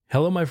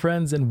Hello, my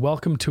friends, and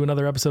welcome to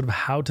another episode of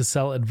How to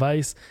Sell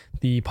Advice,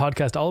 the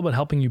podcast all about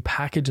helping you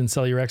package and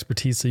sell your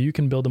expertise so you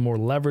can build a more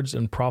leveraged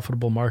and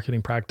profitable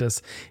marketing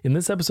practice. In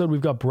this episode, we've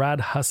got Brad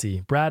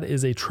Hussey. Brad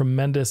is a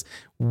tremendous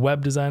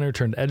web designer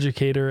turned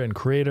educator and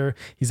creator.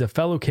 He's a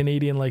fellow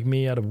Canadian like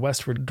me out of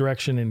Westward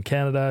Direction in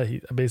Canada.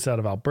 He's based out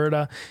of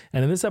Alberta.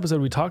 And in this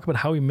episode, we talk about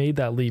how he made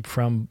that leap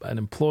from an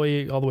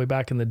employee all the way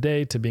back in the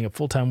day to being a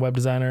full-time web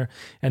designer,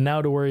 and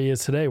now to where he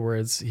is today, where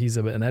he's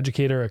an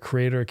educator, a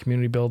creator, a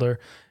community builder,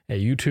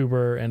 a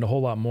YouTuber, and a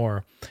whole lot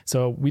more.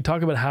 So we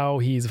talk about how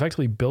he's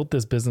effectively built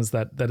this business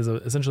that is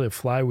essentially a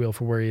flywheel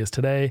for where he is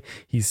today.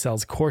 He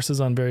sells courses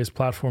on various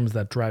platforms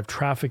that drive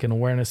traffic and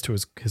awareness to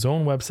his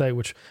own website,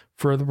 which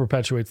further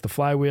perpetuates the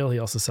flywheel. He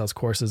also sells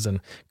courses and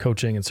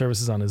coaching and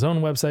services on his own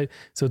website.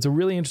 So it's a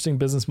really interesting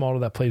business model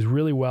that plays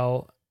really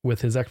well with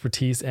his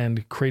expertise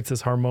and creates this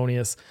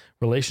harmonious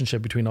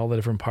relationship between all the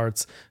different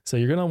parts. So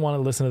you're going to want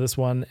to listen to this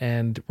one.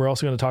 And we're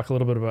also going to talk a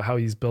little bit about how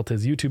he's built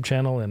his YouTube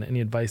channel and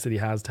any advice that he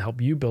has to help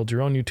you build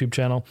your own YouTube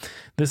channel.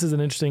 This is an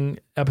interesting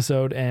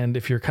episode. And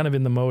if you're kind of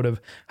in the mode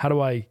of how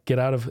do I get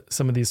out of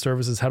some of these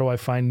services? How do I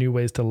find new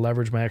ways to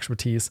leverage my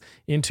expertise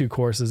into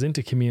courses,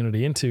 into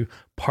community, into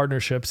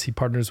partnerships? He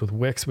partners with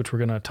Wix, which we're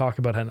going to talk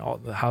about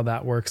how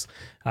that works.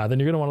 Then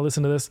you're going to want to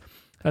listen to this.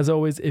 As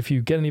always, if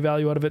you get any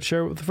value out of it,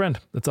 share it with a friend.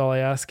 That's all I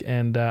ask.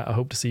 And I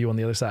hope to see you on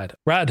the other side.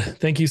 Brad,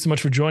 thank you so much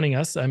for joining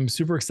us. I'm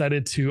super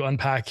excited to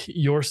unpack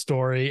your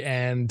story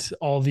and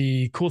all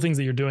the cool things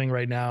that you're doing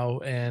right now.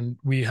 And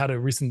we had a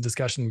recent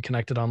discussion, we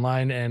connected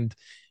online, and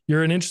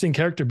you're an interesting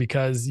character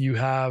because you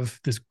have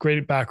this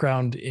great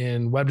background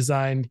in web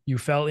design. You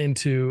fell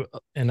into,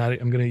 and I'm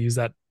going to use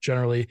that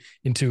generally,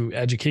 into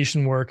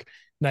education work.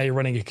 Now you're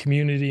running a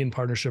community in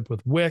partnership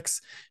with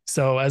Wix.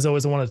 So as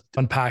always, I want to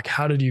unpack,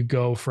 how did you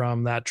go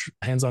from that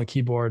hands-on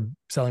keyboard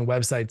selling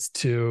websites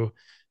to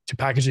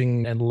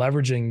packaging and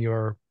leveraging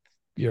your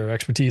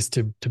expertise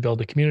to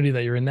build a community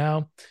that you're in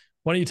now?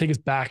 Why don't you take us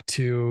back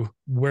to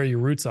where your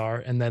roots are,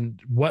 and then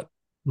what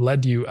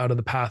led you out of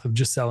the path of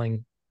just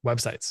selling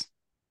websites?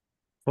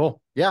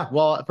 Cool. Yeah.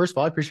 Well, first of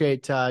all, I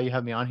appreciate you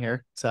having me on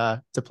here. It's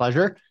a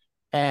pleasure.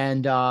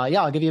 And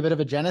I'll give you a bit of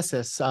a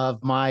genesis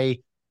of my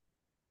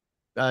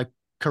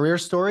career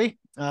story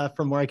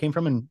from where I came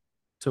from and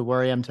to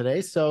where I am today.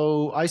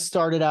 So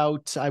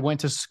I went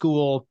to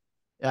school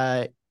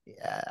out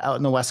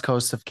in the west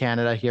coast of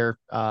Canada here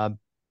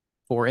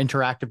for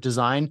interactive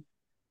design.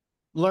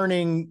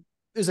 Learning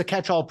is a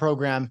catch-all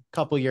program, a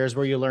couple of years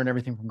where you learn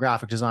everything from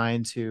graphic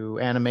design to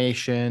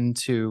animation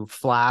to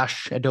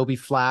Flash, Adobe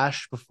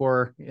Flash,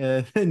 before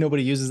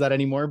nobody uses that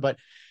anymore, but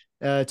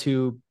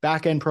to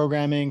back-end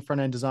programming,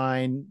 front-end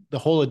design, the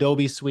whole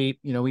Adobe suite.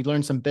 We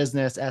learned some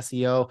business,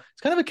 SEO.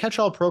 It's kind of a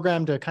catch-all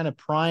program to kind of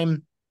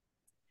prime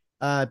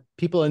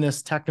people in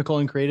this technical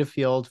and creative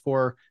field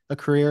for a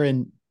career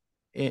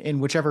in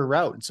whichever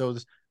route. And so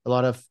there's a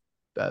lot of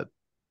my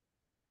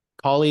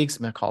colleagues,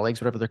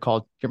 whatever they're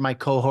called, my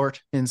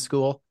cohort in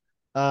school.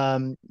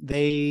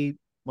 They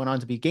went on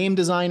to be game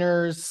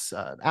designers,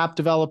 app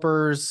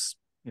developers,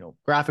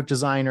 graphic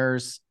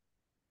designers.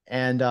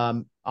 And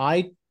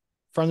I,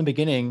 from the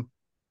beginning,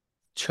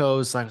 I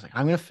was like,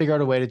 I'm going to figure out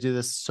a way to do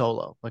this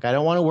solo. Like, I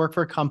don't want to work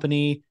for a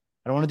company.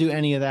 I don't want to do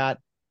any of that.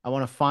 I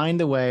want to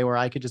find a way where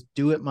I could just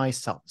do it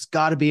myself. There's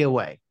got to be a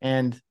way.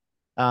 And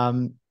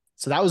so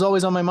that was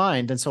always on my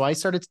mind. And so I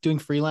started doing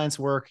freelance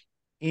work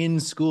in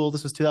school.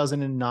 This was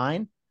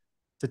 2009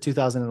 to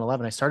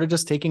 2011. I started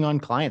just taking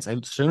on clients. As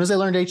soon as I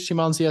learned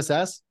HTML and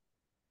CSS,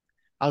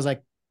 I was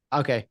like,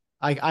 okay,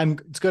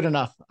 it's good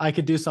enough. I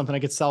could do something. I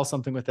could sell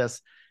something with this.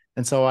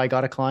 And so I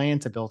got a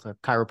client. I built a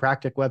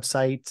chiropractic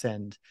website,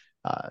 and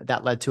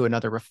that led to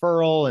another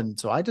referral. And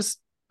so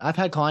I've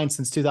had clients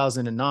since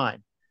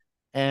 2009,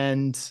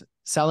 and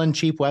selling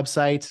cheap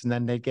websites, and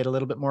then they get a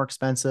little bit more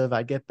expensive.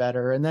 I'd get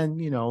better. And then,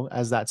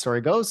 as that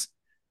story goes,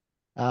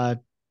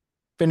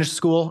 finished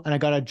school, and I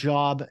got a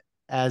job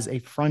as a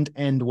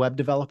front-end web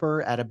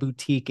developer at a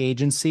boutique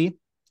agency.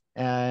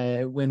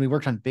 When we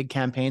worked on big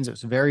campaigns, it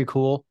was very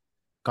cool.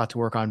 Got to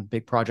work on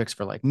big projects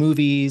for like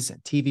movies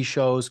and TV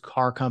shows,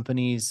 car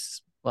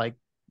companies, like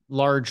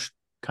large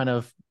kind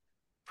of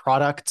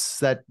products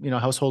that,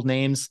 household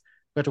names.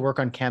 Got to work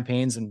on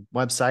campaigns and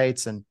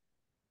websites and,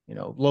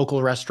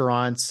 local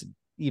restaurants,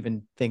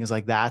 even things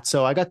like that.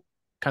 So I got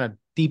kind of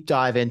deep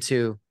dive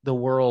into the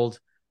world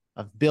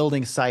of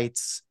building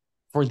sites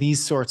for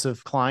these sorts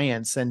of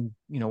clients, and,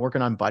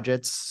 working on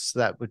budgets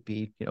that would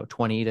be,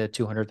 $20,000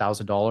 to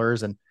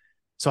 $200,000. And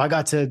so I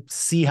got to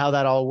see how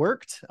that all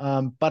worked.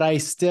 But I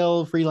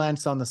still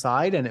freelanced on the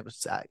side, and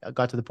I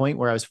got to the point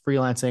where I was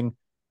freelancing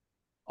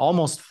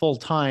almost full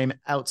time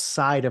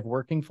outside of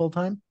working full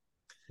time.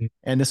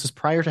 And this was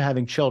prior to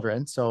having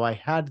children. So I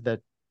had the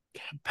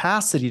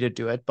capacity to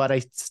do it, but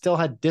I still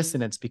had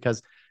dissonance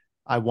because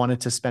I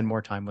wanted to spend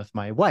more time with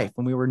my wife.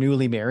 When we were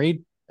newly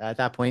married, at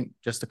that point,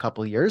 just a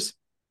couple of years.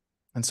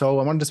 And so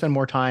I wanted to spend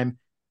more time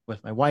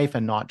with my wife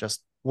and not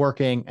just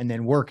working and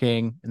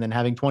then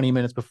having 20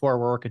 minutes before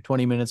work and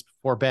 20 minutes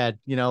before bed.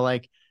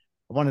 I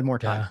wanted more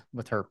time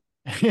with her.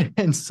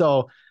 And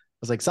so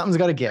was like, something's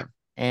got to give.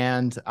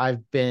 And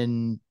I've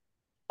been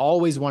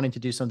always wanting to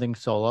do something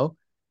solo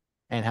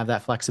and have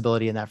that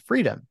flexibility and that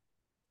freedom.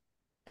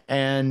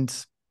 And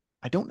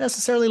I don't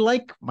necessarily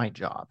like my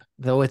job,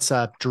 though it's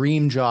a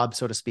dream job,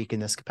 so to speak, in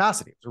this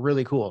capacity. It's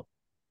really cool.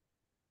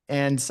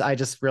 And I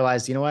just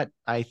realized, you know what?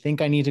 I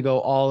think I need to go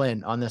all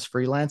in on this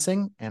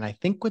freelancing. And I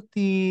think with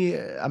the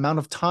amount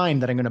of time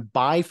that I'm going to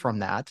buy from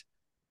that,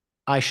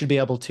 I should be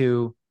able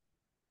to,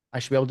 I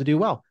should be able to do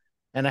well.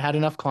 And I had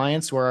enough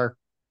clients where,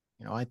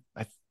 I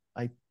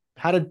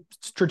had a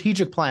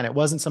strategic plan. It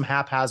wasn't some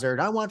haphazard,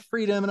 I want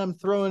freedom and I'm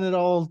throwing it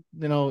all,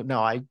 no,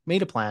 I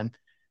made a plan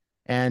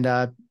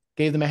and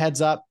gave them a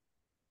heads up.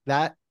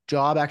 That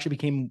job actually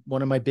became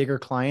one of my bigger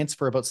clients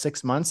for about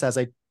 6 months as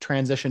I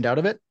transitioned out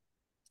of it.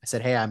 I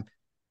said, hey,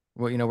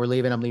 we're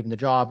leaving. I'm leaving the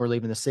job. We're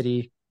leaving the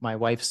city. My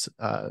wife's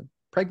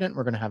pregnant.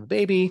 We're going to have a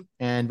baby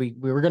and we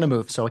were going to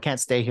move. So I can't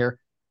stay here,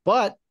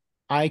 but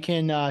I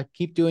can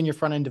keep doing your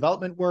front end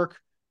development work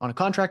on a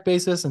contract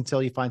basis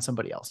until you find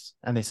somebody else.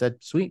 And they said,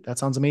 sweet, that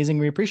sounds amazing.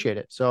 We appreciate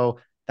it. So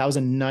that was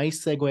a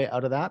nice segue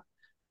out of that.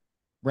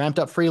 Ramped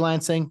up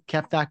freelancing,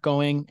 kept that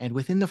going. And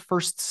within the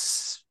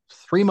first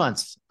 3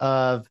 months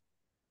of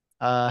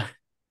uh,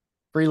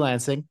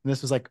 freelancing, and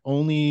this was like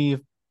only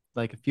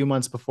like a few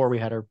months before we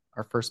had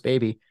our first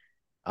baby,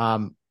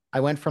 I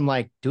went from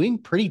like doing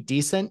pretty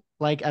decent,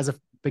 like as a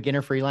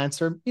beginner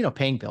freelancer,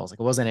 paying bills. Like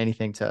it wasn't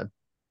anything to,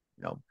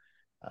 you know,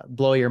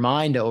 blow your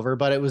mind over,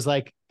 but it was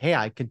like, hey,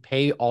 I could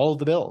pay all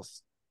the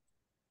bills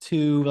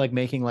to like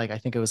making like, I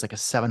think it was like a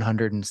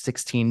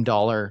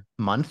 $716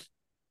 month.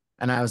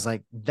 And I was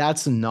like,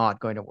 that's not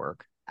going to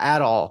work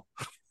at all.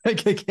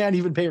 Like I can't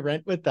even pay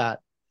rent with that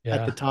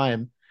at the Yeah.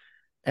 time.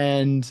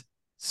 And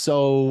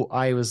so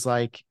I was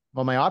like,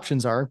 well, my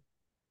options are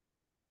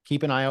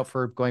keep an eye out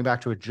for going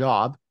back to a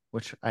job,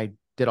 which I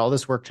did all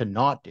this work to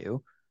not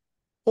do,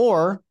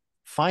 or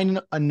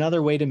find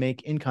another way to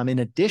make income in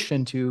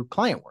addition to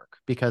client work.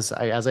 Because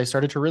as I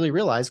started to really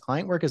realize,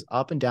 client work is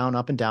up and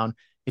down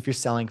if you're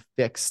selling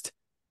fixed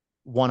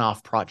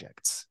one-off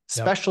projects,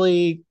 Yep.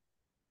 especially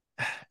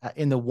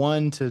in the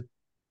 $1,000 to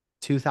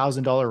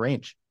 $2,000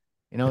 range.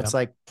 It's Yep.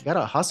 like you got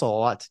to hustle a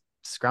lot to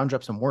scrounge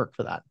up some work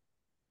for that.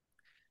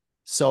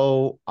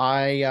 So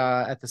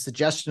at the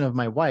suggestion of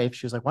my wife,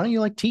 she was like, why don't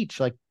you like teach,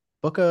 like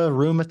book a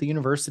room at the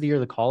university or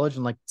the college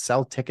and like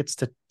sell tickets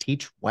to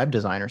teach web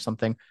design or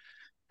something. And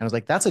I was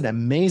like, that's an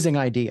amazing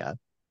idea.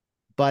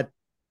 But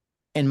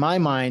in my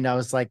mind, I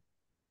was like,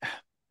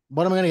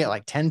 what am I going to get?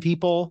 Like 10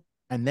 people?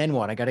 And then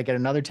what? I got to get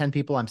another 10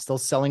 people. I'm still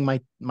selling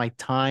my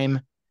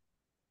time.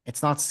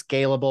 It's not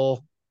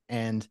scalable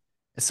and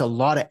it's a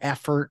lot of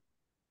effort.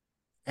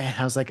 And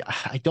I was like,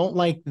 I don't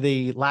like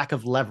the lack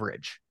of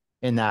leverage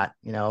in that,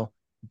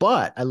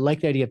 but I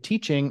like the idea of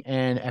teaching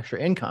and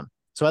extra income.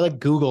 So I like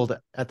Googled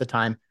at the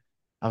time.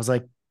 I was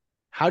like,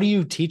 how do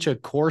you teach a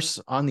course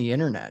on the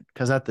internet?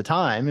 Because at the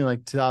time,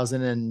 like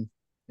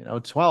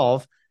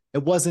 2012,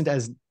 it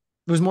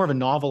was more of a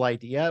novel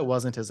idea. It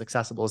wasn't as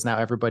accessible as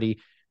now.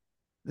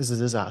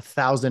 There's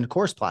 1,000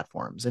 course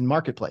platforms and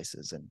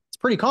marketplaces, and it's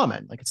pretty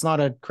common. Like it's not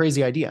a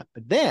crazy idea,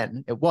 but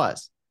then it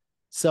was.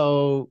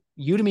 So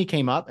Udemy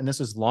came up, and this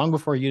was long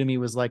before Udemy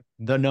was like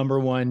the number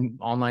one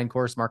online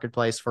course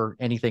marketplace for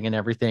anything and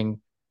everything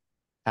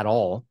at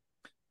all.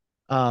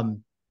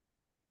 Um,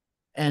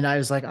 and I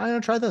was like, I'm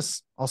gonna try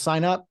this. I'll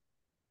sign up.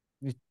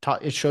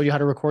 It showed you how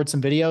to record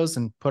some videos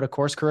and put a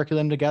course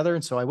curriculum together.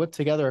 And so I whipped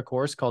together a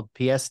course called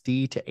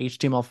PSD to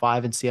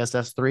HTML5 and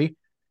CSS3.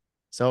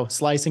 So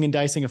slicing and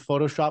dicing a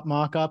Photoshop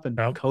mockup and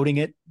Yep. coding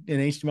it in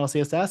HTML,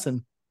 CSS.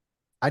 And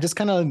I just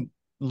kind of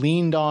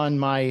leaned on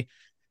my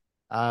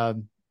uh,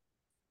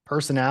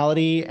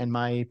 personality and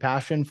my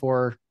passion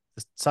for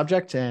the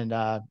subject. And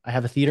I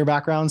have a theater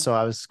background, so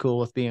I was cool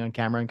with being on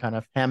camera and kind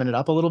of hamming it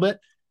up a little bit.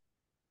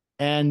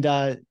 And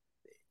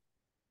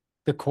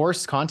the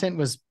course content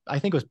I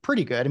think, was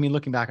pretty good. I mean,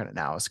 looking back on it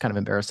now, it's kind of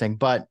embarrassing,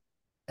 but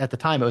at the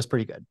time, it was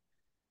pretty good.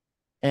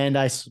 And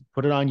I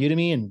put it on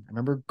Udemy, and I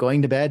remember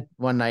going to bed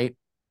one night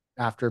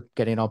after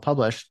getting it all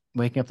published,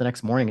 waking up the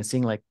next morning and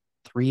seeing like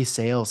 3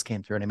 sales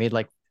came through, and I made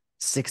like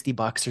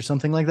 $60 or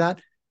something like that.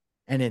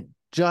 And it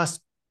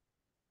just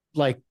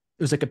like,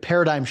 it was like a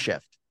paradigm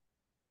shift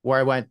where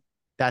I went,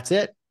 that's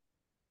it.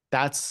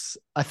 That's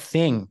a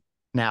thing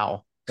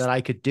now that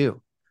I could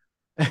do.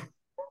 And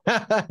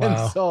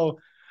Wow. so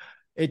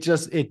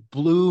it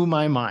blew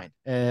my mind.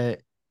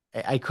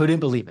 I couldn't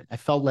believe it. I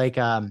felt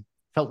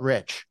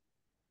rich,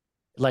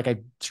 like I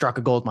struck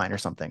a gold mine or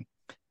something.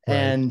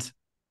 Right.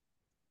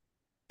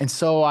 And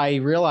so I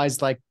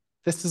realized like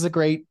this is a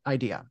great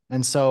idea.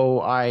 And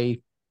so I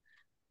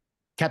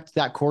kept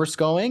that course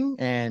going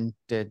and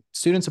did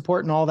student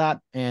support and all that.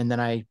 And then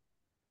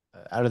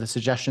out of the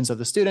suggestions of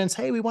the students,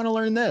 hey, we want to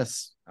learn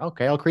this.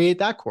 Okay, I'll create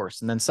that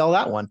course and then sell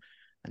that one.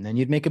 And then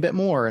you'd make a bit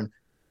more.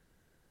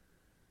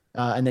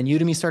 And then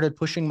Udemy started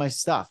pushing my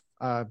stuff.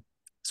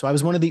 So I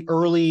was one of the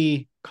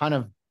early kind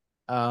of,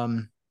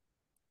 I'm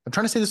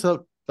trying to say this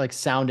without like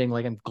sounding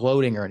like I'm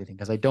gloating or anything,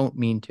 because I don't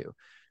mean to,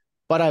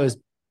 but I was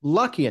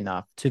lucky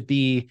enough to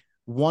be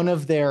one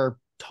of their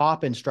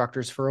top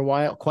instructors for a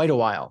while, quite a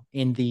while,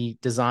 in the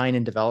design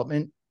and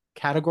development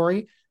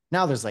category.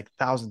 Now there's like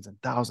thousands and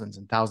thousands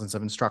and thousands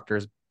of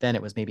instructors. Then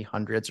it was maybe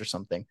hundreds or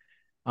something.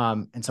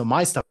 And so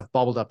my stuff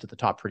bubbled up to the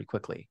top pretty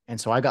quickly.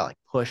 And so I got like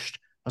pushed.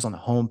 I was on the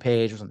home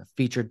page, I was on the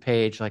featured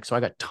page. Like, so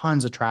I got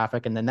tons of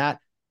traffic. And then that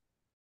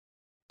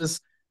was,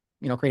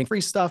 creating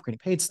free stuff, creating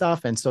paid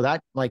stuff. And so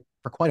that, like,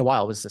 for quite a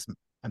while was this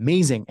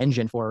amazing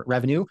engine for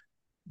revenue,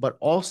 but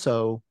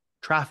also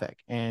traffic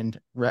and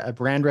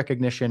brand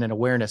recognition and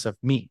awareness of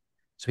me.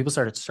 So people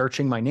started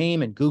searching my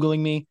name and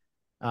Googling me.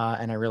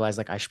 And I realized,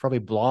 like, I should probably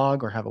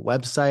blog or have a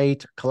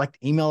website or collect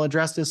email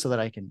addresses so that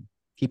I can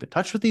keep in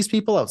touch with these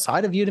people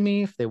outside of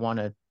Udemy if they want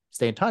to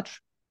stay in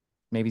touch,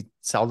 maybe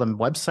sell them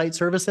website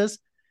services.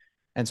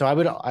 And so I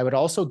would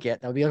also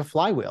get, that would be like a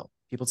flywheel.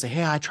 People would say,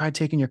 hey, I tried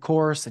taking your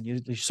course and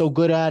you're so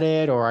good at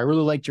it, or I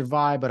really liked your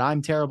vibe, but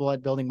I'm terrible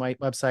at building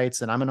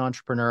websites and I'm an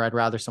entrepreneur. I'd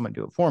rather someone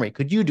do it for me.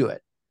 Could you do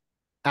it?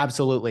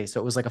 Absolutely.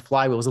 So it was like a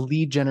flywheel. It was a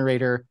lead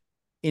generator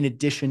in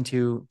addition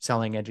to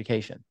selling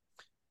education.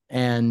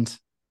 And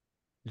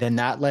then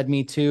that led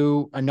me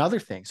to another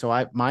thing.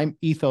 So my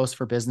ethos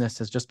for business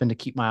has just been to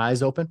keep my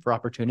eyes open for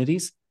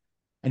opportunities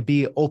and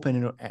be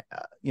open. And,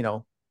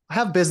 I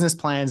have business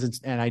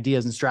plans and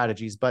ideas and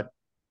strategies, but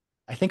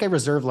I think I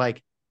reserve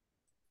like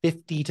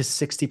 50 to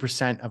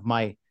 60% of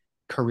my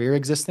career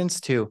existence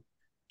to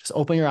just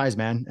open your eyes,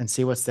 man, and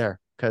see what's there.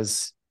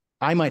 Because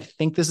I might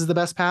think this is the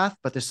best path,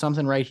 but there's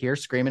something right here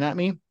screaming at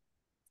me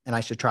and I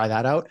should try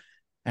that out.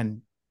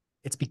 And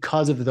it's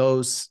because of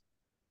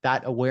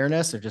that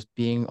awareness of just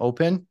being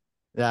open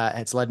that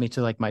it's led me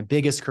to like my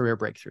biggest career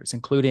breakthroughs,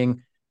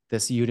 including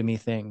this Udemy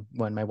thing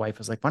when my wife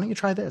was like, why don't you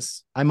try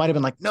this? I might've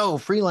been like, no,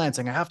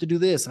 freelancing, I have to do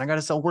this. And I got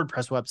to sell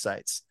WordPress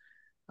websites.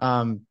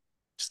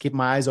 Just keep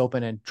my eyes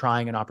open and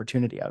trying an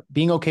opportunity out,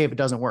 being okay if it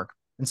doesn't work.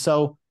 And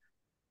so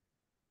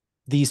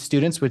these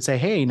students would say,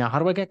 hey, now how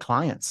do I get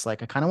clients?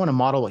 Like, I kind of want to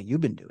model what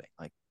you've been doing,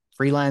 like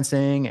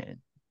freelancing and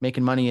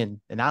making money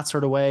in that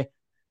sort of way.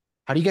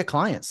 How do you get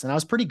clients? And I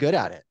was pretty good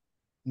at it.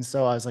 And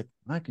so I was like,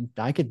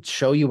 I could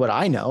show you what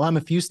I know. I'm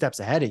a few steps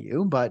ahead of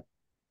you, but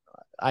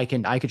I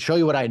could show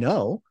you what I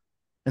know.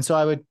 And so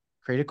I would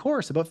create a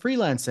course about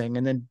freelancing.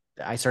 And then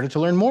I started to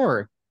learn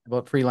more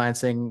about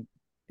freelancing,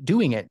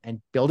 doing it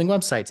and building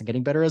websites and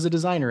getting better as a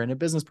designer and a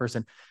business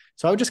person.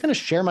 So I would just kind of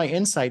share my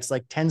insights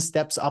like 10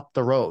 steps up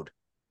the road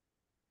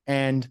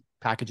and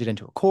package it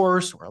into a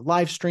course or a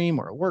live stream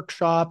or a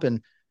workshop.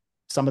 And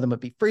some of them would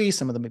be free,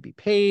 some of them would be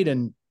paid.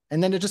 And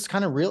then it just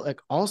kind of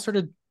all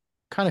started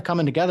kind of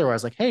coming together where I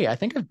was like, hey, I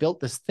think I've built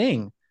this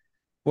thing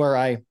where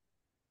I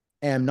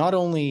am not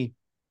only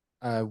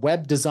a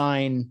web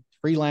design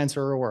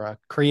freelancer or a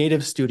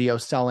creative studio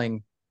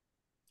selling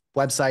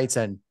websites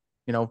and,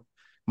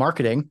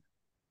 marketing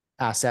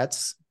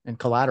assets and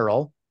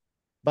collateral,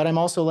 but I'm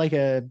also like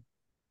a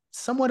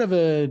somewhat of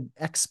an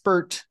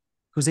expert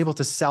who's able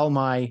to sell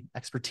my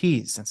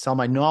expertise and sell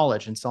my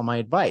knowledge and sell my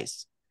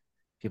advice.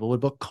 People would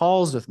book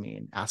calls with me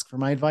and ask for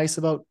my advice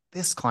about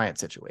this client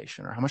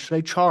situation or how much should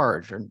I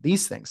charge or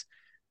these things.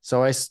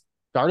 So I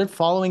started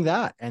following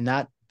that, and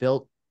that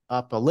built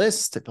up a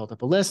list. It built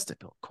up a list. It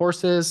built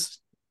courses,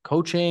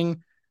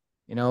 coaching,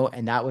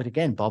 and that would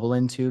again bubble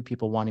into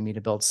people wanting me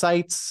to build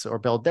sites or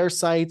build their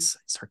sites,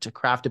 start to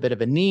craft a bit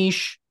of a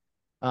niche.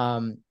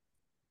 And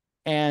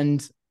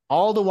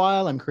all the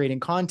while I'm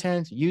creating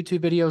content, YouTube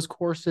videos,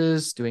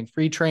 courses, doing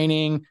free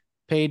training,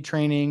 paid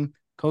training,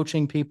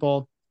 coaching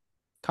people,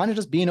 kind of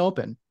just being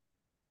open.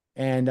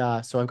 And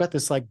so I've got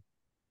this like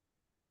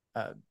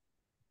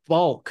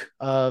bulk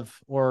of,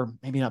 or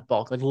maybe not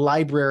bulk, like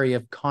library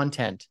of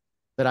content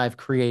that I've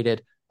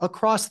created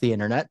across the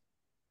internet,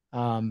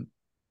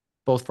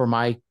 both for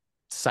my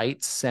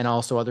sites and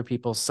also other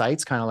people's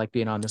sites, kind of like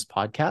being on this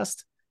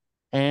podcast.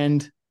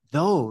 And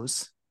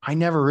those I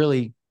never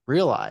really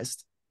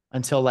realized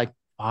until like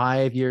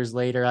 5 years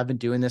later. I've been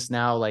doing this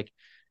now like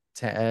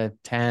 10,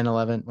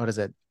 11, what is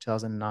it?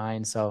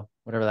 2009. So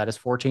whatever that is,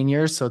 14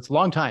 years. So it's a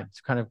long time.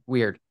 It's kind of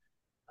weird.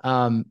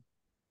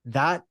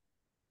 That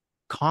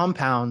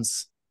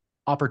compounds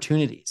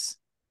opportunities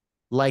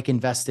like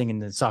investing in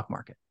the stock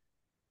market.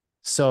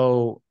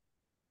 So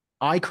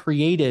I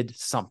created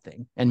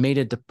something and made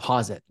a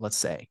deposit, let's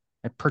say.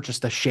 I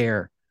purchased a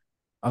share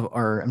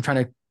or I'm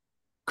trying to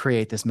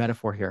create this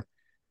metaphor here.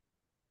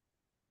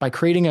 By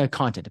creating a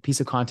piece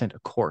of content, a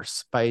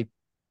course, by,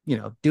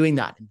 doing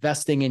that,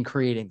 investing in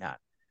creating that.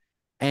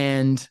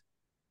 And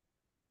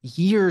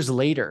years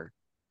later,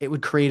 it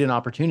would create an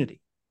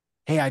opportunity.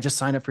 Hey, I just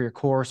signed up for your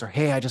course, or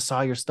hey, I just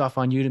saw your stuff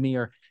on Udemy,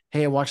 or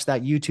hey, I watched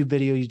that YouTube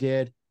video you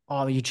did.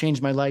 Oh, you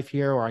changed my life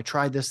here, or I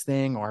tried this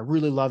thing, or I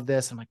really love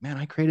this. I'm like, man,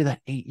 I created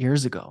that 8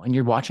 years ago and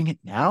you're watching it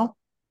now,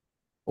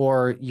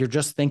 or you're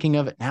just thinking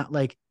of it now.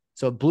 Like,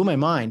 so it blew my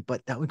mind,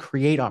 but that would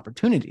create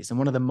opportunities. And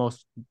one of the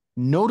most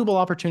notable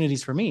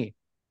opportunities for me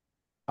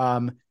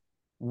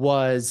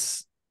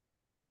was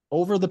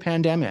over the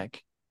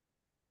pandemic.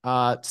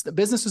 The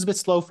business was a bit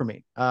slow for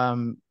me.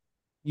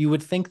 You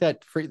would think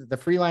that the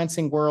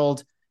freelancing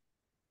world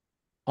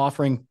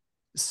offering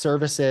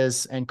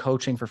services and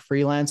coaching for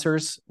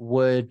freelancers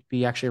would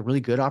be actually a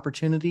really good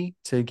opportunity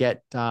to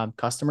get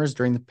customers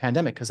during the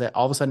pandemic, because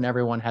all of a sudden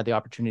everyone had the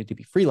opportunity to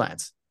be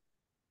freelance.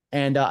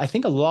 And I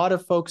think a lot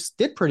of folks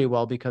did pretty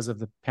well because of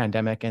the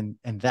pandemic, and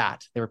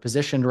that they were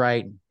positioned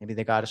right. Maybe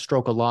they got a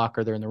stroke of luck,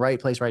 or they're in the right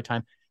place, right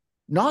time.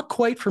 Not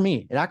quite for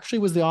me. It actually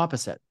was the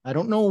opposite. I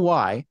don't know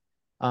why,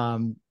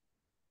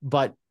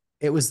 but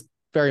it was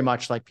very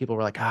much like people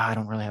were like, I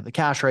don't really have the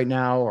cash right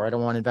now, or I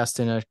don't want to invest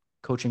in a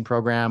coaching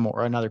program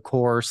or another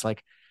course.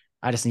 Like,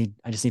 I just need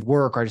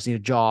work, or I just need a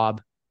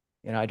job.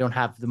 I don't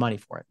have the money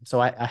for it. So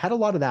I had a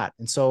lot of that.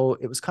 And so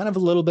it was kind of a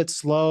little bit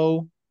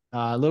slow,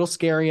 a little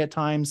scary at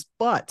times,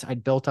 but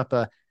I'd built up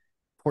a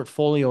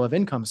portfolio of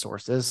income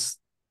sources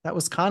that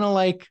was kind of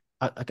like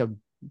a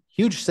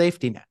huge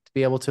safety net to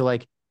be able to,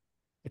 like,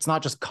 it's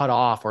not just cut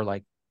off or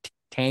like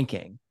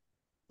tanking.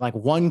 Like,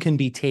 one can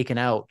be taken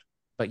out,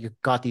 but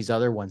you've got these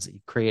other ones that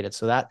you created.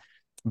 So that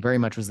very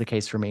much was the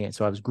case for me. And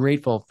so I was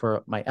grateful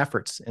for my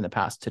efforts in the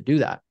past to do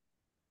that.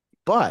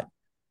 But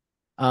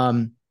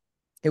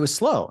it was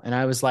slow. And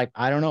I was like,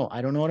 I don't know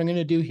what I'm going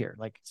to do here.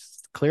 Like,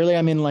 clearly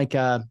I'm in like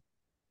a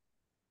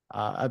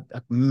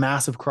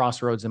massive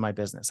crossroads in my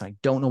business. I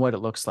don't know what it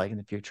looks like in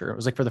the future. It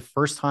was like for the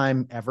first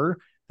time ever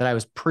that I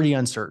was pretty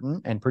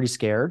uncertain and pretty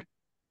scared,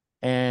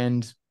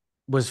 and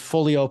was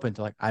fully open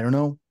to, like, I don't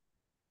know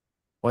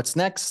what's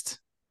next,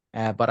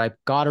 but I've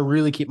got to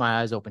really keep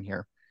my eyes open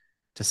here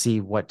to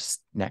see what's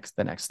next,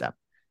 the next step.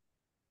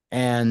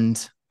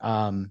 And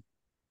I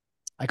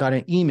got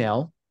an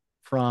email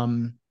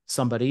from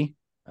somebody,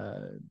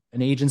 an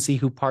agency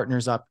who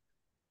partners up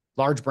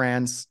large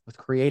brands with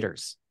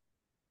creators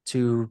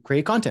to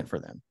create content for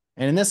them.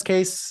 And in this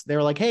case, they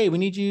were like, "Hey, we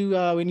need you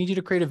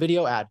to create a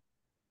video ad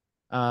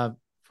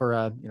for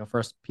a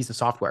piece of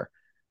software."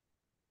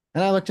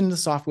 And I looked into the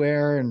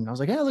software and I was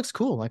like, "Yeah, it looks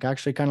cool. Like, I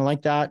actually kind of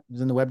like that." It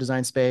was in the web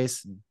design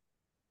space. And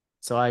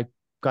so I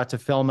got to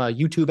film a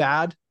YouTube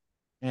ad,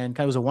 and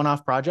kind of was a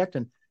one-off project.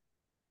 And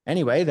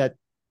anyway, that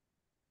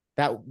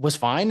was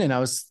fine. And I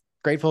was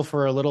grateful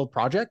for a little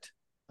project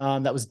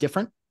that was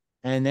different.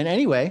 And then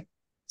anyway,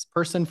 this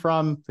person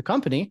from the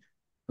company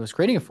who was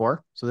creating it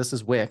for, so this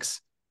is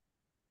Wix,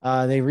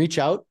 they reach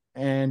out,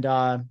 and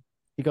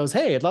he goes,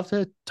 "Hey, I'd love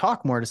to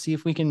talk more to see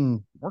if we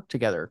can work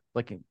together.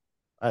 Like,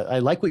 I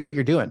like what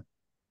you're doing."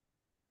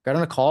 Got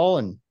on a call,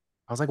 and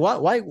I was like,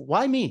 "What?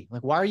 Why me?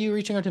 Like, why are you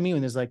reaching out to me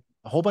when there's like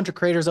a whole bunch of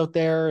creators out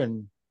there?"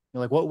 And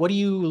you're like, what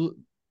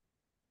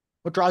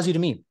draws you to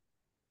me?"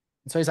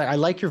 And so he's like, "I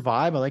like your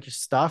vibe. I like your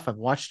stuff. I've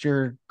watched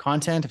your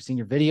content. I've seen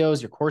your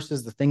videos, your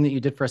courses, the thing that you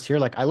did for us here.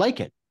 Like, I like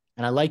it.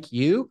 And I like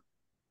you.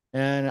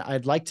 And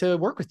I'd like to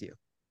work with you."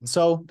 And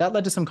so that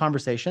led to some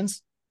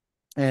conversations.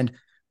 And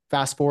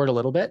fast forward a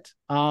little bit.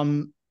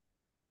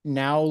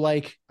 Now,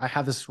 like, I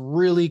have this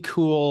really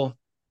cool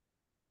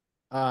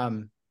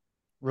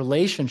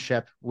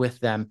relationship with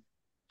them,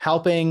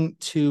 helping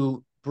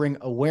to bring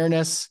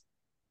awareness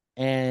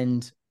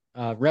and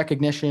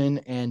recognition,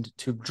 and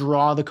to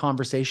draw the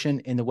conversation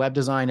in the web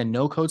design and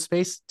no code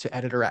space to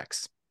Editor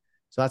X.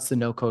 So that's the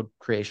no code web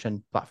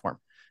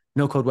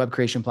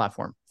creation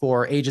platform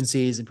for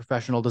agencies and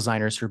professional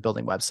designers who are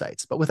building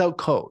websites, but without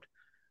code,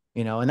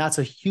 and that's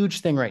a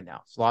huge thing right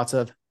now. So lots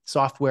of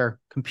software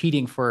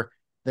competing for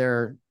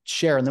their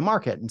share in the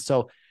market. And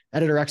so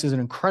Editor X is an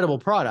incredible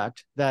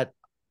product that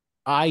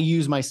I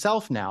use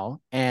myself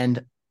now,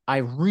 and I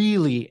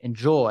really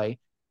enjoy.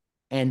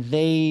 And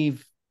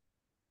they've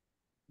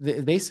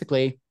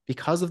basically,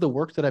 because of the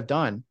work that I've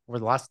done over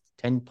the last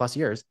 10 plus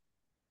years,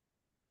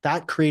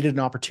 that created an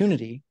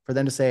opportunity for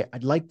them to say,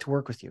 "I'd like to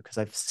work with you because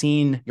I've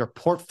seen your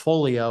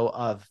portfolio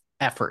of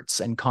efforts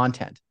and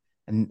content.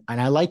 And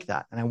I like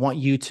that. And I want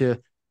you to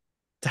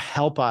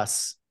help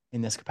us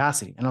in this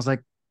capacity." And I was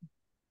like,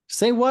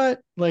 "Say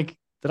what? Like,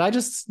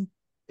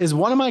 is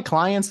one of my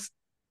clients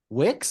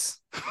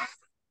Wix?"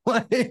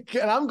 Like,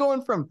 and I'm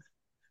going from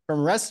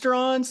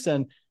restaurants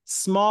and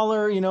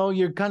smaller,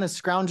 you're kind of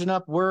scrounging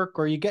up work,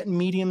 or you get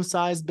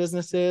medium-sized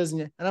businesses,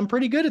 and I'm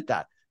pretty good at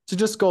that. To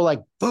just go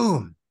like,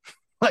 boom,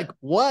 like,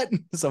 what?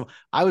 So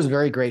I was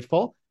very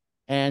grateful.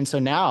 And so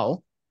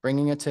now,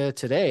 bringing it to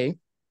today,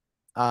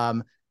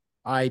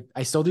 I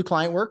still do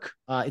client work.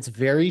 It's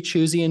very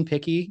choosy and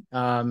picky.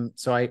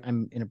 So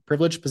I'm in a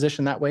privileged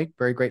position that way,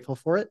 very grateful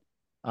for it.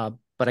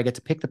 But I get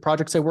to pick the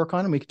projects I work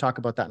on, and we can talk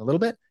about that in a little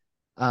bit.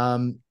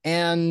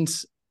 And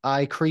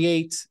I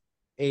create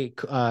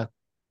a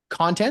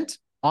content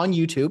on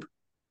YouTube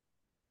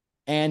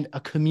and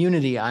a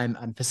community.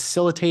 I'm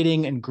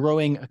facilitating and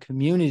growing a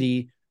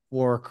community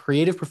for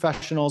creative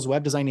professionals,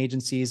 web design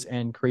agencies,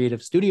 and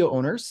creative studio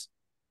owners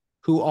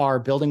who are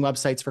building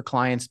websites for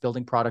clients,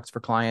 building products for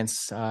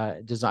clients,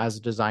 as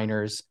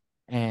designers,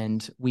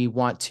 and we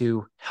want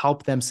to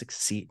help them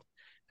succeed.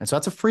 And so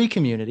that's a free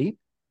community.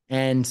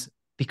 And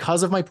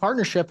because of my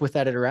partnership with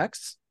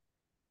EditorX,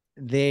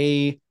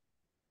 they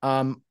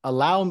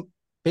allow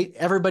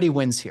everybody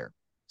wins here.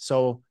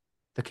 So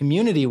the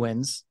community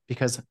wins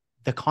because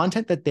the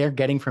content that they're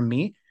getting from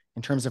me,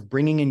 in terms of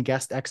bringing in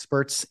guest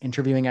experts,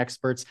 interviewing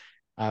experts,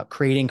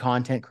 creating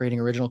content, creating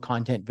original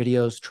content,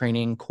 videos,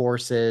 training,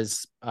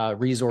 courses,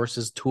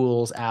 resources,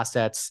 tools,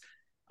 assets,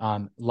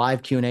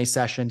 live Q&A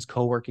sessions,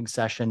 co-working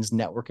sessions,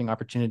 networking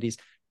opportunities.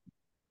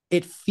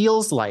 It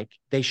feels like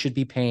they should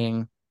be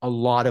paying a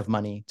lot of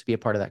money to be a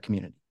part of that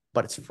community,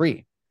 but it's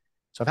free.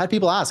 So I've had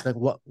people ask, like,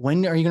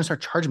 when are you going to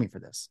start charging me for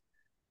this?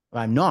 But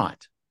I'm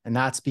not. And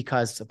that's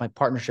because of my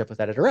partnership with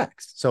EditorX.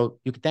 So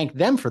you can thank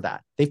them for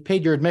that. They've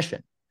paid your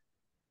admission.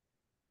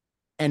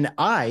 And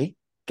I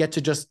get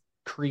to just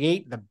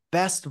create the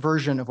best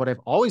version of what I've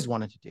always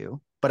wanted to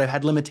do, but I've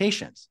had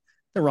limitations.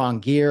 The wrong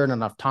gear, not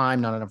enough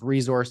time, not enough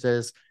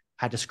resources,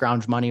 had to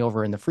scrounge money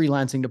over in the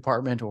freelancing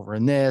department, over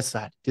in this.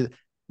 I had to do.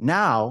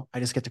 Now I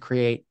just get to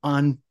create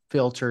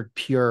unfiltered,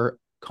 pure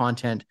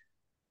content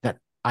that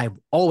I've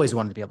always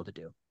wanted to be able to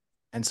do.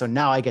 And so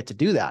now I get to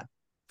do that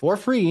for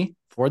free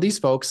for these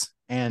folks,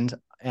 and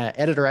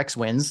EditorX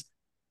wins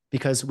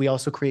because we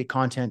also create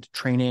content,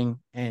 training,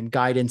 and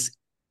guidance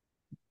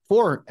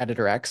for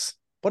EditorX.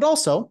 But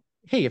also,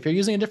 hey, if you're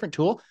using a different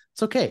tool,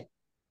 it's okay.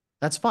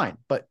 That's fine.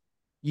 But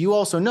you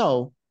also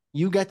know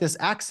you get this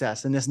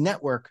access and this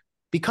network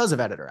because of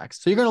EditorX.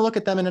 So you're going to look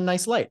at them in a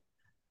nice light.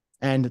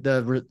 And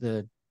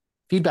the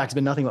feedback's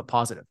been nothing but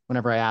positive.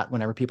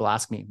 Whenever people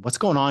ask me, what's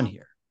going on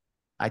here?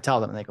 I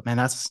tell them, and they go, man,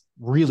 that's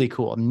really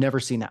cool. I've never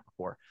seen that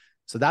before.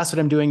 So that's what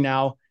I'm doing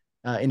now.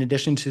 In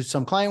addition to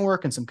some client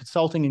work and some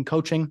consulting and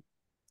coaching,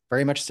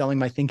 very much selling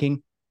my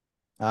thinking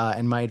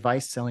and my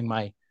advice, selling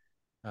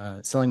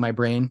my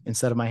brain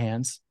instead of my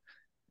hands.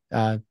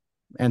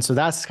 And so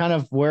that's kind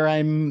of where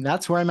I'm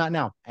at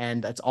now.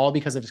 And that's all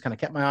because I just kind of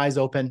kept my eyes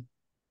open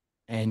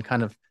and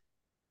kind of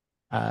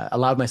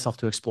allowed myself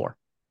to explore.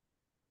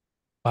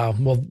 Wow.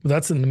 Well,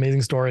 that's an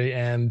amazing story.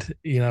 And,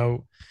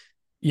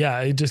 yeah,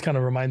 it just kind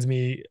of reminds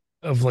me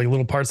of like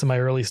little parts of my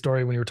early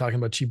story when you were talking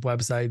about cheap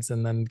websites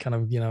and then kind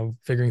of,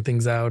 figuring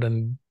things out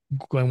and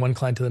going one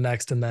client to the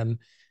next and then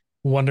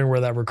wondering where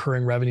that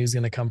recurring revenue is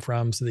going to come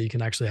from so that you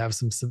can actually have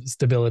some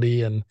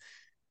stability and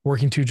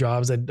working two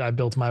jobs. I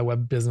built my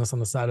web business on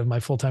the side of my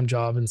full-time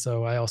job. And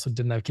so I also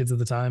didn't have kids at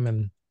the time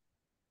and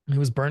it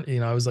was burnt,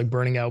 I was like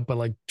burning out, but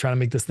like trying to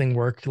make this thing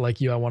work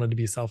like you, I wanted to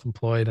be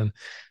self-employed. And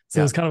so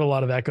Yeah. there's kind of a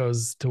lot of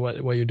echoes to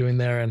what you're doing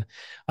there. And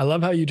I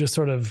love how you just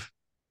sort of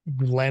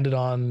landed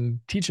on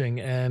teaching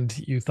and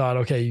you thought,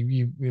 okay,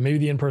 you maybe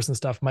the in-person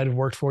stuff might have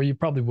worked for you,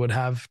 probably would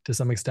have to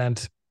some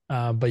extent.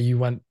 But you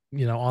went,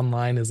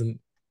 online as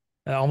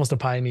almost a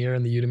pioneer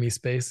in the Udemy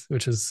space,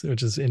 which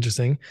is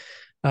interesting.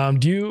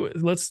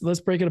 Let's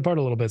break it apart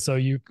a little bit. So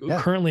you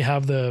currently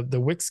have the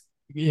Wix,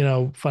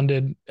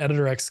 funded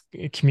EditorX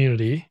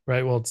community,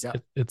 right? Well,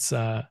 it's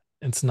not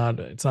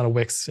a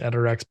Wix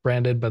EditorX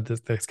branded, but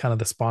that's kind of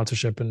the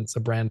sponsorship and it's a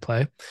brand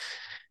play.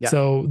 Yeah.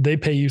 So they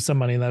pay you some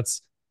money.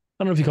 That's,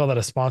 I don't know if you call that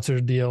a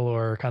sponsored deal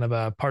or kind of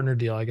a partner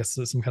deal. I guess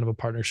it's some kind of a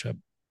partnership.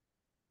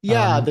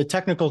 Yeah, the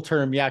technical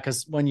term, yeah,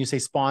 because when you say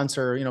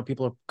sponsor,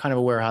 people are kind of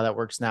aware how that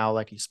works now.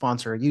 Like you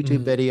sponsor a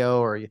YouTube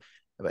video,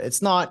 but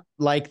it's not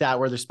like that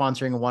where they're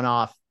sponsoring a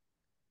one-off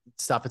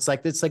stuff. It's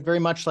like very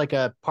much like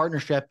a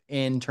partnership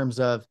in terms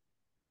of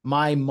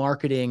my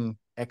marketing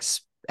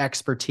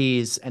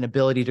expertise and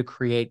ability to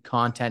create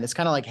content. It's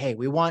kind of like, hey,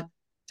 we want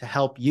to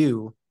help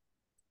you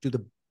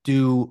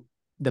do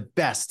the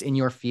best in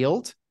your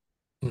field,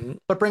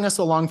 but bring us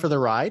along for the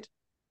ride.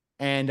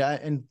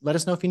 And let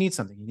us know if you need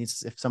something.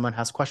 If someone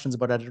has questions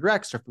about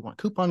EditorX or if we want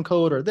coupon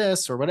code or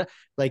this or whatever,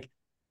 like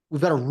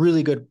we've got a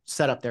really good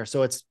setup there.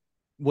 So it's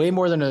way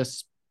more than a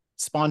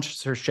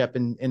sponsorship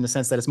in the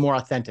sense that it's more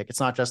authentic. It's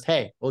not just,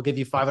 hey, we'll give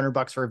you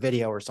 $500 for a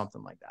video or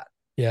something like that.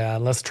 Yeah.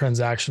 Less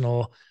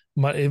transactional.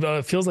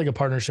 It feels like a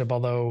partnership,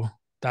 although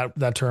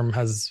that term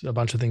has a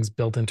bunch of things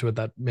built into it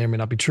that may or may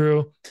not be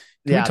true.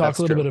 Can we talk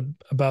a little bit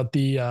about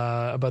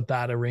about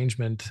that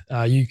arrangement?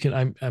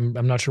 I'm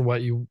not sure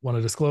what you want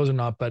to disclose or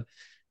not, but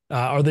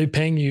are they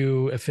paying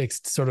you a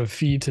fixed sort of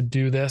fee to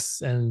do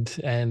this? And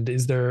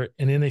is there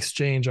in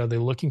exchange, are they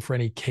looking for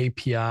any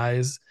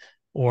KPIs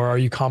or are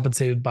you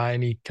compensated by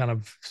any kind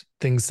of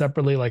things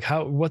separately? Like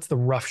what's the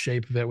rough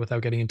shape of it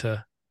without getting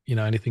into,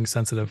 anything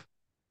sensitive?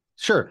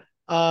 Sure.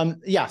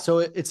 Yeah. So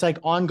it's like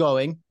an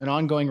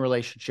ongoing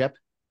relationship.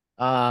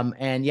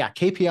 And yeah,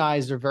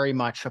 KPIs are very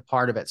much a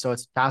part of it. So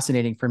it's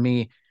fascinating for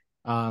me,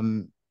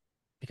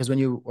 because when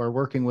you are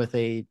working with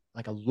a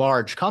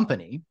large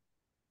company,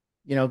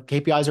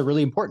 KPIs are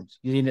really important.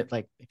 You need it,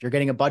 like if you're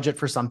getting a budget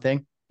for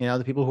something,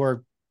 the people who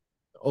are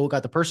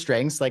got the purse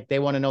strings, like they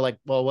want to know, like,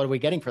 well, what are we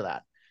getting for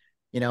that?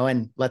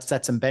 And let's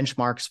set some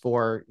benchmarks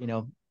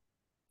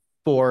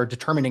for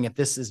determining if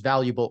this is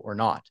valuable or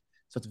not.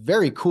 So it's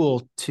very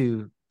cool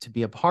to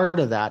be a part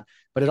of that.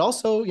 But it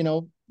also,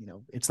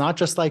 it's not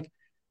just like,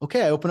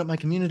 okay, I open up my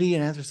community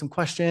and answer some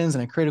questions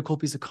and I create a cool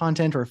piece of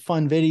content or a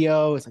fun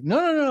video. It's like,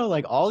 no.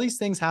 Like all these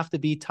things have to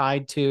be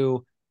tied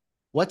to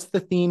what's the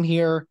theme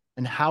here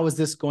and how is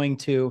this going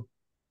to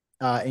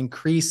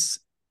increase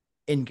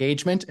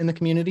engagement in the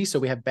community. So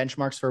we have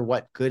benchmarks for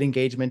what good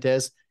engagement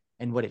is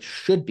and what it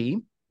should be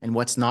and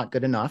what's not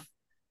good enough.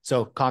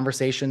 So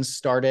conversations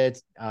started,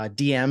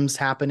 DMs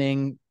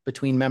happening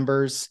between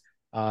members,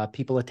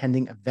 people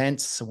attending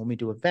events. So when we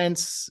do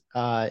events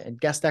and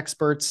guest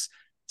experts,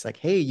 it's like,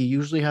 hey, you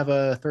usually have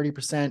a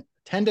 30%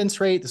 attendance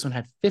rate. This one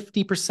had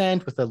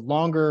 50% with a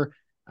longer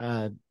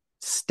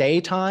stay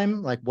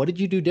time. Like, what did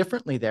you do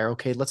differently there?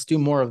 Okay, let's do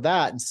more of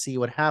that and see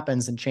what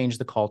happens and change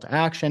the call to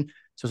action.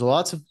 So there's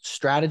lots of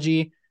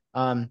strategy,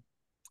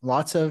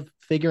 lots of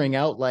figuring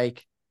out,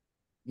 like,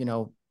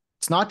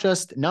 it's not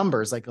just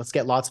numbers. Like, let's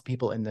get lots of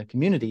people in the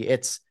community.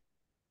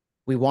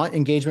 We want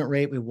engagement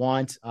rate. We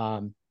want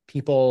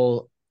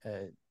people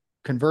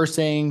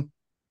conversing,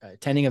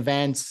 attending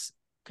events,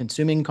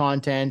 consuming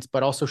content,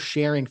 but also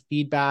sharing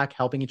feedback,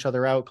 helping each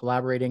other out,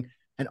 collaborating,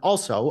 and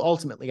also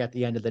ultimately at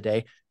the end of the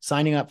day,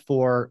 signing up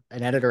for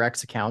an Editor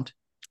X account.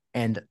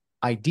 And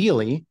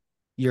ideally,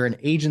 you're an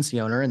agency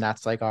owner, and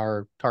that's like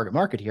our target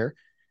market here.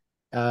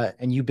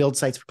 And you build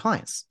sites for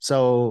clients.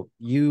 So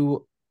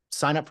you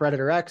sign up for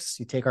Editor X,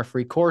 you take our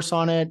free course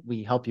on it.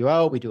 We help you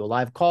out. We do a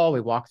live call. We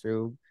walk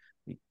through,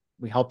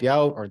 we help you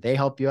out, or they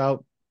help you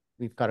out.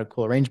 We've got a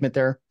cool arrangement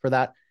there for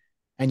that.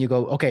 And you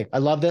go, okay, I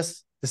love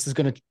this. This is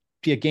going to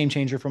be a game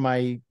changer for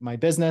my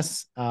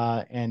business.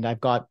 And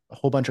I've got a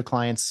whole bunch of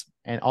clients,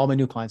 and all my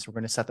new clients, we're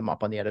going to set them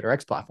up on the Editor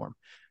X platform.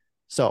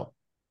 So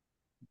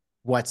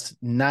what's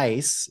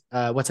nice,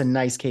 what's a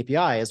nice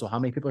KPI is, well, how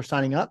many people are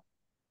signing up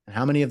and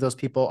how many of those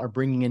people are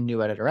bringing in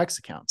new Editor X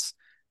accounts?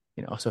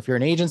 So if you're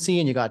an agency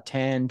and you got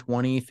 10,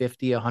 20,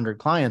 50, 100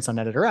 clients on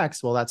Editor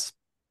X, well,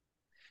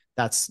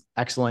 that's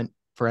excellent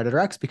for Editor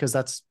X because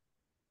that's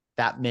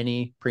that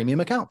many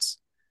premium accounts.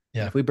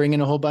 Yeah. If we bring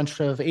in a whole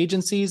bunch of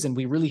agencies and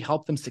we really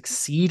help them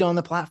succeed on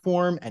the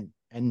platform,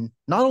 and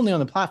not only on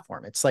the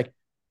platform, it's like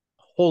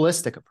a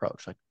holistic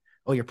approach. Like,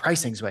 oh, your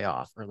pricing's way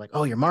off, or like,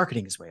 oh, your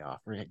marketing is way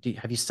off, or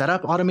have you set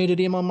up automated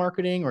email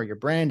marketing, or your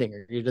branding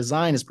or your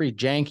design is pretty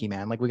janky,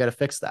 man. Like, we got to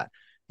fix that.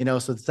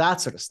 So it's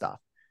that sort of stuff,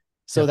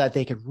 so that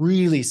they could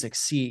really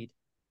succeed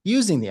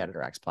using the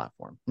Editor X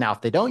platform. Now,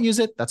 if they don't use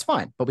it, that's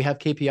fine. But we have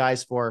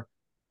KPIs for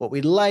what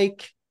we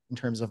like in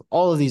terms of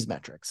all of these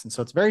metrics. And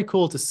so it's very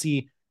cool to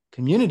see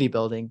community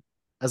building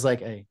as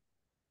like a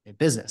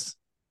business.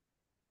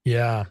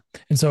 Yeah.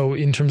 And so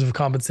in terms of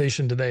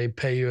compensation, do they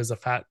pay you as a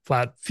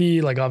flat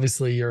fee? Like,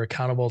 obviously you're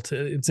accountable to,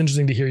 it's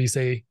interesting to hear you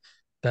say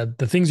that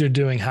the things you're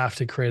doing have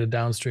to create a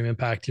downstream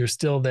impact. You're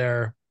still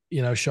there,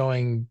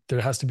 showing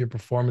there has to be a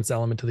performance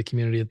element to the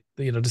community,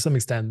 to some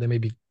extent. They may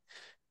be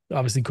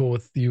obviously cool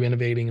with you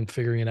innovating and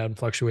figuring it out and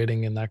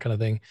fluctuating and that kind of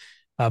thing.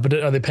 But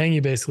are they paying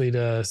you basically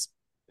to,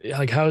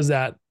 like, how is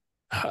that?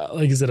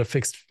 Like, is it a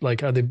fixed,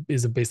 like,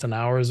 is it based on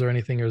hours or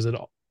anything? Or is it,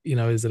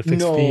 is it a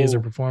fixed fee? Is there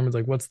performance?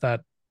 Like, what's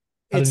that?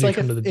 How did you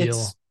come to the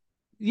deal?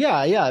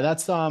 Yeah.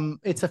 That's,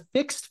 it's a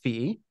fixed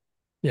fee.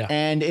 Yeah.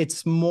 And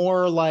it's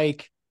more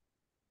like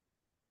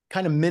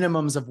kind of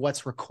minimums of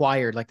what's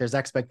required. Like, there's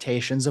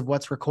expectations of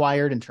what's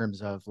required in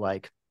terms of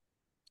like,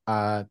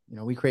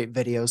 we create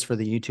videos for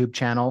the YouTube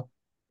channel.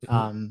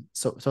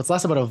 So it's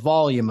less about a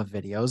volume of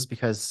videos,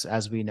 because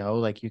as we know,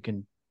 like, you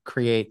can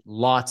create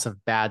lots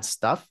of bad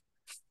stuff.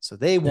 So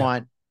they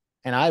want,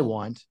 and I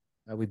want,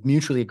 we've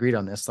mutually agreed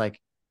on this, like,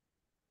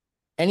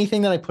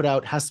 anything that I put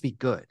out has to be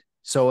good.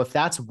 So if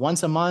that's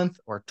once a month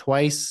or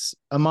twice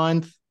a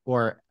month,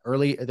 or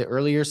the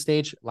earlier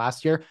stage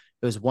last year,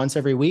 it was once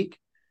every week,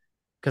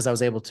 because I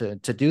was able to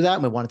do that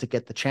and we wanted to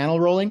get the channel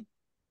rolling.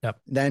 Yep.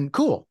 Then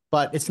cool.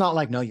 But it's not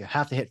like, no, you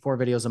have to hit 4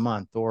 videos a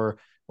month or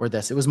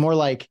this. It was more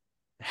like,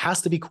 it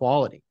has to be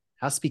quality, it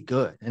has to be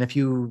good. And if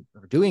you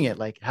are doing it,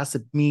 like, it has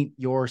to meet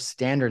your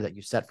standard that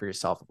you set for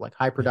yourself of like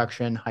high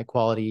production, high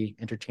quality,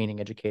 entertaining,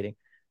 educating.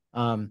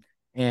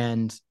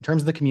 And in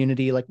terms of the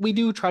community, like, we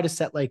do try to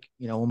set, like,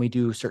 when we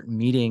do certain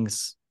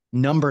meetings,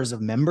 numbers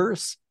of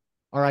members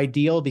are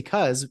ideal,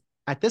 because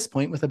at this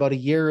point, with about a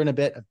year and a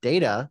bit of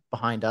data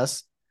behind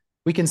us,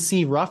 we can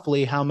see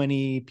roughly how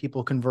many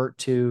people convert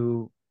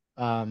to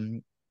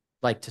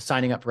like to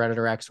signing up for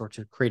Editor X or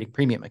to creating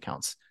premium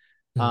accounts.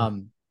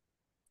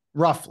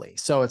 Roughly.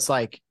 So it's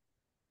like,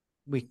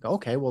 we go,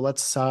 okay, well,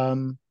 let's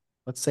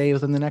say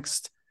within the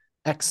next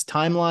X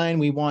timeline,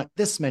 we want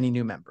this many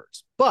new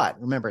members. But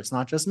remember, it's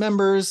not just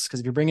members, because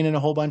if you're bringing in a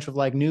whole bunch of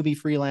like newbie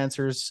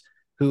freelancers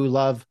who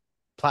love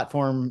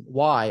platform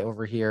Y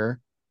over here,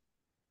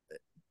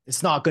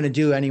 it's not going to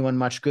do anyone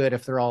much good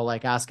if they're all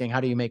like asking, how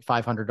do you make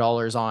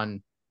 $500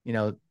 on,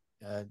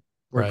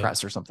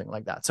 WordPress or something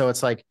like that. So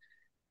it's like,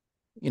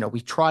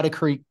 we try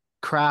to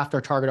craft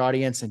our target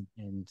audience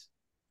and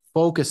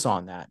focus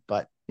on that,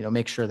 but,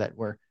 make sure that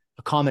we're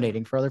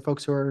accommodating for other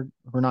folks who are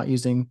not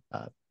using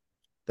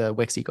the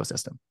Wix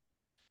ecosystem.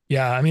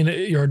 Yeah. I mean,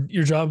 your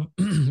job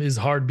is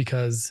hard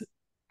because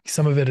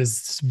some of it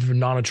is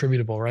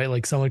non-attributable, right?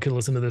 Like, someone could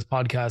listen to this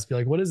podcast, be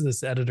like, what is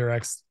this Editor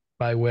X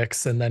by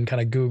Wix? And then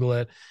kind of Google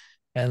it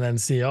and then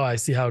see, oh, I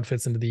see how it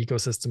fits into the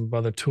ecosystem of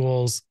other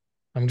tools.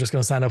 I'm just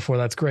going to sign up for it.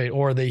 That's great.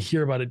 Or they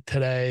hear about it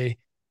today.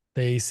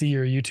 They see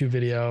your YouTube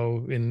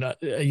video in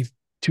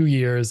 2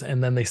 years,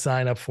 and then they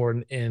sign up for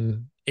it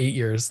in 8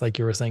 years, like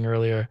you were saying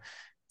earlier.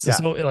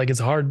 So like, it's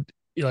hard,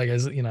 like,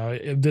 as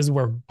this is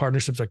where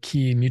partnerships are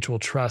key, mutual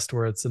trust,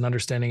 where it's an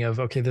understanding of,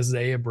 okay, this is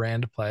a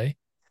brand play.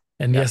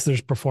 And Yeah. yes,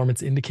 there's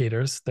performance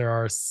indicators. There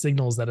are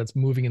signals that it's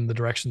moving in the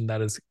direction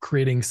that is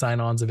creating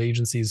sign-ons of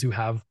agencies who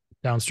have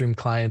downstream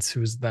clients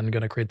who's then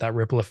going to create that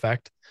ripple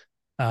effect.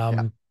 Yeah.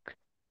 Um,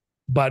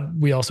 but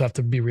we also have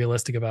to be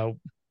realistic about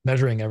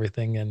measuring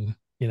everything, and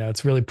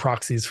it's really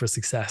proxies for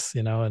success,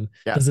 and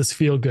Yeah. does this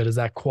feel good? Is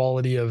that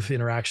quality of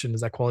interaction,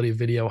 is that quality of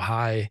video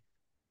high?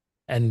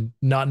 And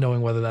not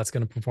knowing whether that's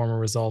going to perform a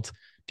result.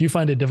 Do you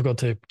find it difficult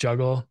to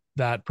juggle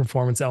that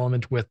performance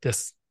element with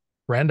this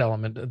brand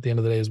element at the end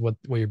of the day is what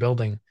you're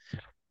building?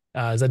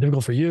 Is that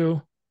difficult for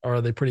you, or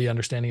are they pretty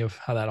understanding of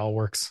how that all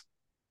works?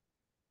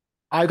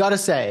 I gotta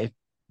say,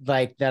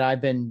 like that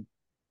I've been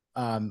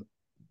um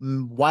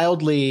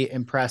wildly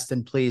impressed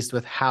and pleased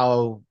with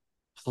how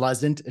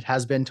pleasant it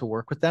has been to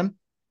work with them.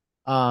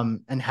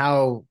 And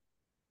how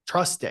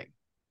trusting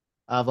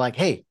of like,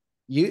 hey,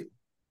 you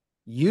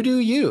you do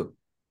you.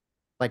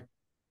 Like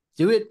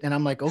do it. And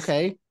I'm like,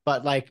 okay,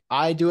 but like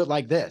I do it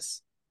like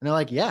this. And they're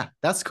like, yeah,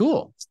 that's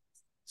cool.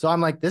 So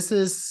I'm like, this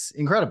is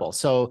incredible.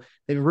 So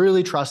they're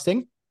really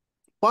trusting.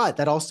 But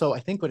that also, I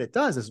think what it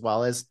does as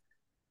well is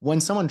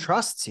when someone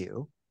trusts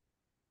you,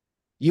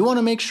 you want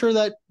to make sure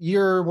that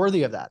you're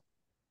worthy of that.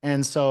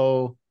 And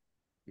so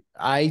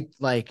I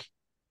like,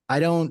 I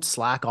don't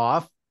slack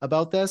off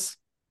about this.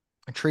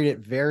 I treat it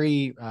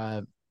very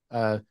uh,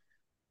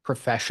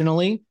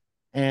 professionally.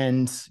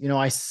 And,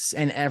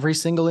 and every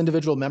single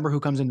individual member who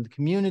comes into the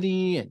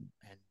community and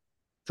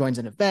joins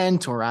an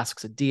event or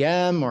asks a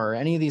DM or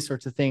any of these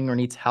sorts of things or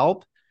needs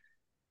help,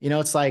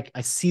 it's like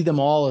I see them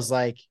all as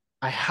like,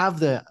 I have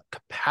the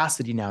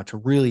capacity now to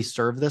really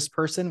serve this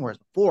person. Whereas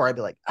before I'd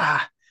be like,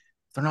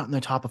 they're not in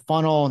the top of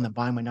funnel and then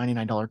buying my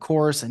 $99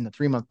 course in the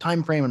 3 month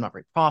time frame. I'm not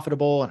very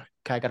profitable. And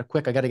okay, I got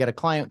to get a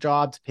client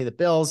job to pay the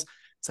bills.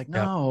 It's like,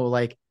 Yeah. no,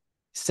 like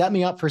set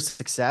me up for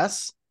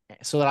success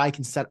so that I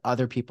can set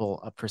other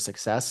people up for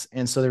success.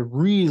 And so they're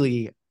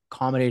really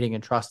accommodating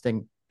and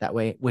trusting that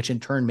way, which in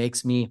turn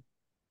makes me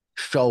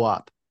show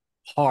up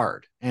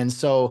hard. And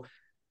so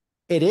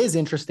it is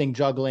interesting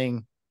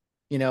juggling,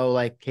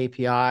 like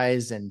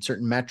KPIs and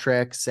certain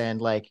metrics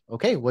and like,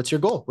 okay, what's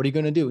your goal? What are you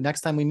going to do?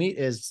 Next time we meet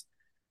is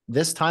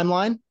this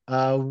timeline. What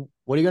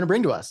are you going to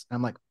bring to us? And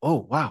I'm like,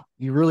 oh, wow,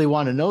 you really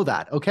want to know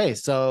that. Okay.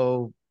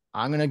 So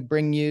I'm going to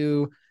bring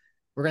you,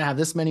 we're going to have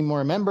this many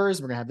more members.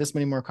 We're going to have this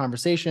many more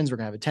conversations. We're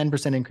going to have a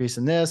 10% increase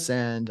in this.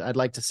 And I'd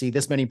like to see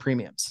this many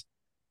premiums.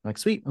 I'm like,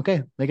 sweet.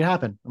 Okay. Make it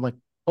happen. I'm like,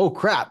 oh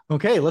crap.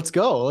 Okay. Let's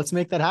go. Let's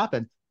make that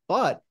happen.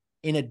 But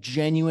in a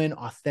genuine,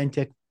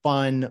 authentic,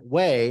 fun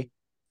way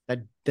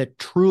that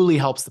truly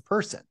helps the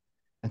person.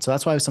 And so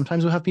that's why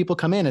sometimes we'll have people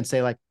come in and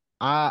say like,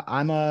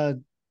 I'm a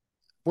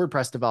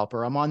WordPress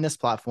developer. I'm on this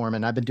platform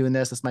and I've been doing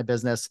this. It's my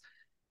business.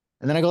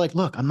 And then I go like,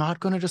 look, I'm not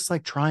going to just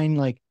like try and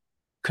like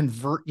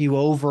convert you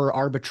over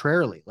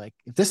arbitrarily. Like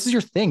if this is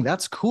your thing,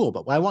 that's cool.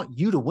 But I want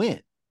you to win.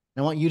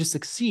 I want you to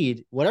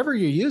succeed, whatever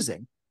you're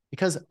using.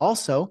 Because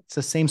also it's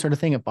the same sort of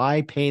thing. If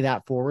I pay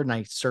that forward and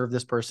I serve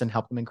this person,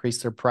 help them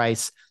increase their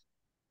price,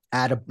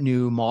 add a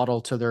new model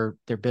to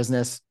their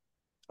business,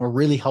 or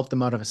really help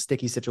them out of a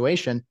sticky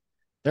situation,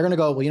 they're going to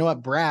go, well, you know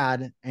what?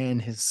 Brad and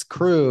his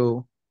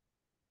crew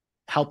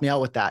help me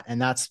out with that.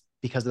 And that's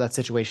because of that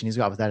situation he's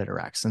got with Editor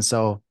X. And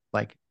so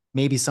like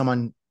maybe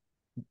someone,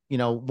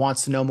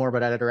 wants to know more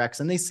about Editor X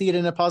and they see it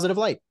in a positive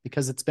light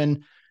because it's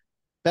been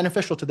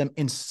beneficial to them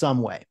in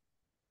some way.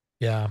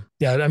 Yeah.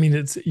 Yeah. I mean,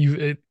 it's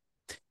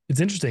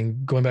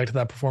interesting going back to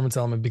that performance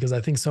element, because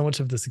I think so much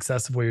of the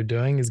success of what you're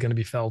doing is going to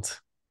be felt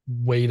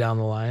way down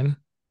the line.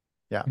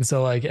 Yeah. And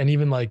so and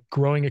even like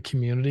growing a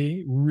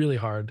community really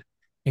hard,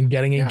 and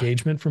getting Yeah.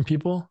 engagement from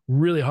people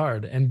really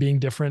hard, and being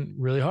different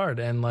really hard,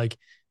 and like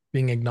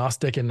being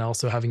agnostic and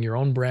also having your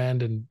own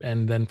brand,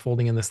 and then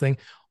folding in this thing,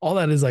 all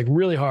that is like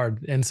really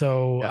hard. And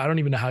so Yeah. I don't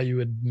even know how you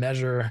would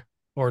measure,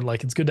 or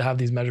like it's good to have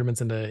these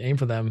measurements and to aim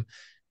for them.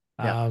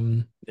 Yeah.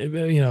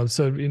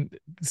 So in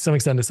some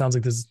extent it sounds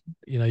like there's,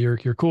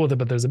 you're cool with it,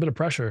 but there's a bit of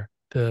pressure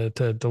to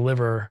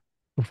deliver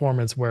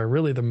performance where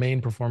really the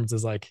main performance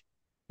is like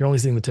you're only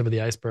seeing the tip of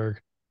the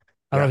iceberg.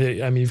 I don't Yeah. know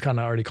if I mean, you've kind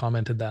of already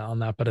commented that on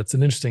that, but it's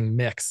an interesting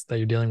mix that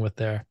you're dealing with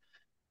there.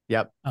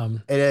 Yep.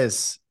 Um, It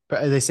is.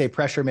 They say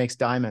pressure makes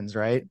diamonds,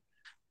 right?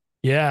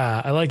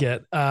 yeah, I like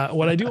it.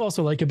 What I do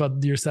also like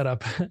about your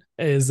setup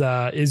is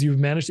you've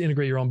managed to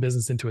integrate your own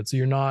business into it. So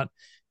you're not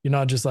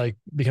just like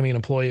becoming an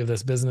employee of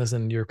this business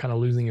and you're kind of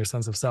losing your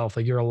sense of self.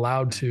 Like you're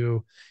allowed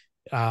to,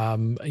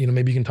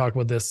 maybe you can talk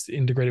about this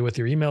integrated with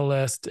your email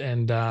list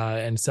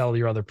and sell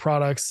your other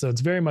products. So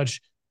it's very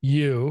much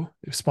you,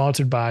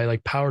 sponsored by,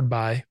 like powered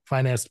by,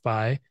 financed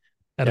by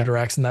Yeah. Editor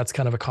X, and that's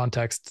kind of a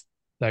context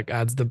that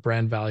adds the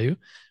brand value.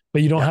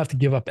 But you don't Yeah. have to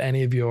give up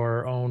any of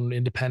your own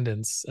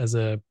independence as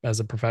a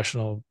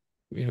professional,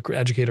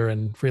 educator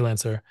and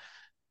freelancer.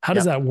 How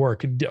does Yeah. that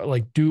work?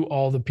 Like, do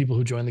all the people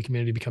who join the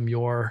community become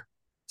your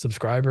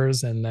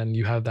subscribers, and then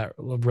you have that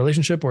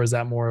relationship, or is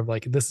that more of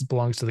like this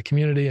belongs to the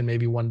community, and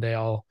maybe one day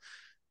I'll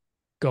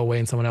go away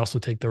and someone else will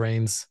take the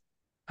reins?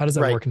 How does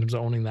that Right. work in terms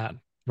of owning that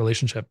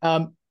relationship?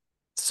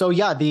 So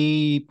yeah,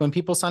 when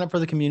people sign up for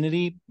the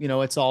community,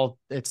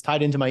 it's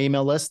tied into my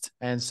email list.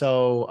 And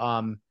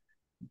so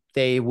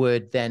they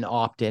would then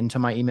opt into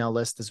my email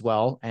list as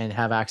well and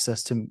have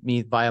access to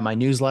me via my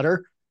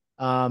newsletter.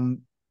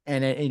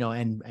 And it,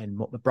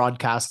 and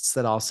broadcasts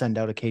that I'll send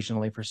out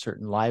occasionally for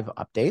certain live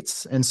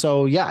updates. And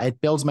so, yeah, it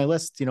builds my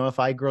list. If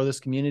I grow this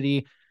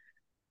community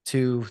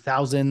to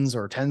thousands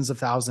or tens of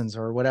thousands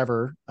or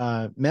whatever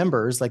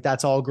members, like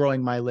that's all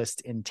growing my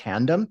list in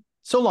tandem.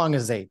 So long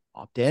as they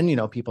opt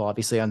in, people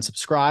obviously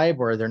unsubscribe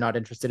or they're not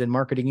interested in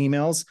marketing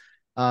emails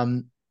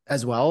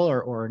as well,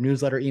 or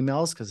newsletter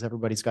emails, because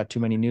everybody's got too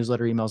many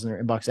newsletter emails in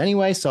their inbox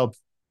anyway. So,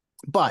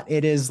 but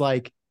it is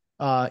like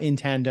in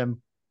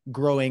tandem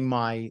growing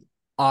my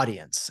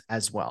audience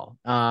as well.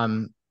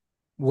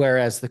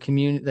 Whereas the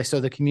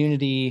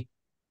community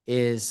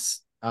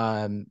is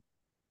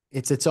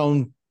it's its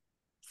own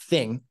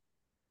thing,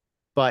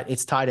 but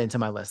it's tied into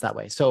my list that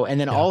way. So, and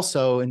then Yeah.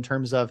 also in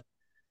terms of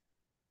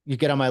you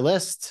get on my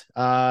list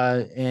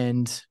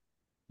and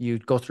you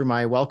go through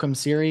my welcome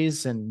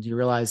series and you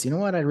realize, you know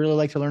what, I'd really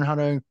like to learn how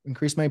to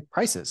increase my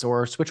prices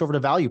or switch over to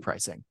value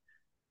pricing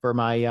for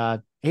my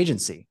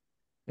agency,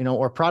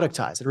 or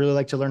productize. I'd really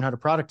like to learn how to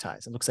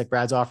productize. It looks like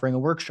Brad's offering a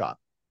workshop,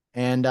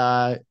 and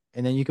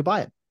then you could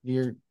buy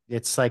it.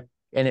 It's like,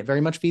 and it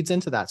very much feeds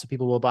into that. So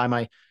people will buy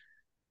my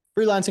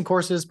freelancing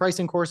courses,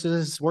 pricing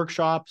courses,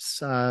 workshops,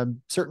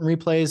 certain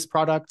replays,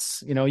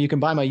 products. You can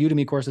buy my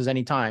Udemy courses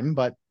anytime,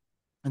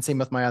 and same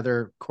with my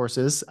other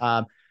courses.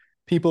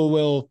 People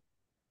will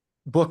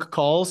book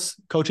calls,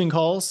 coaching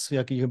calls.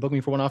 You can book me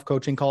for one-off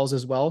coaching calls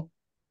as well.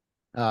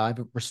 I have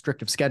a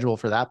restrictive schedule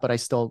for that, but I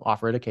still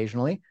offer it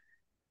occasionally.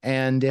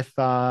 And if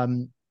I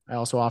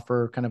also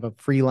offer kind of a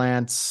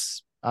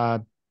freelance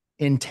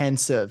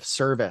intensive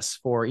service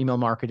for email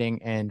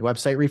marketing and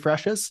website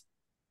refreshes.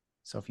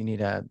 So if you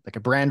need a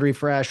brand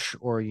refresh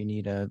or you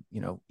need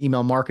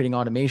email marketing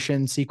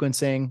automation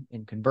sequencing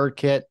in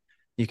ConvertKit,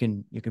 you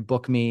can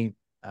book me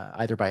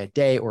either by a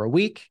day or a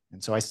week.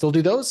 And so I still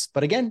do those,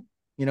 but again,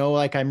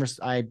 like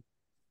I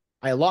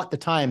allot the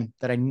time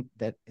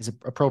that is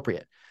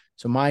appropriate.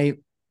 So my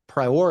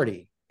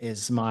priority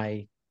is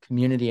my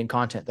community and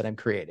content that I'm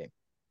creating.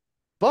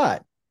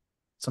 But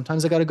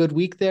sometimes I got a good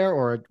week there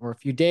or a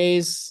few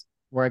days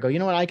where I go, you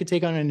know what, I could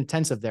take on an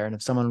intensive there. And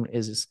if someone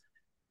is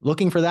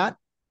looking for that,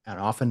 and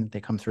often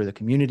they come through the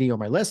community or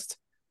my list,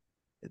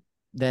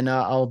 then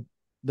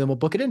we'll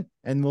book it in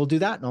and we'll do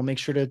that. And I'll make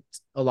sure to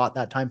allot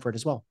that time for it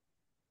as well.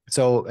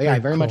 So yeah, I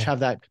very much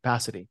have that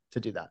capacity to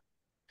do that.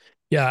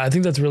 Yeah, I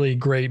think that's really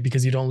great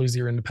because you don't lose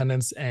your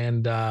independence,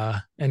 and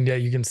yeah,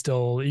 you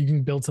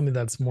can build something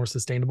that's more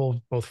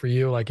sustainable both for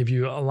you. Like if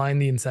you align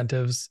the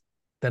incentives,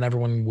 then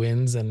everyone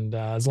wins, and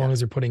as long as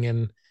you're putting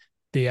in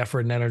the effort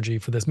and energy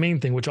for this main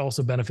thing, which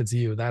also benefits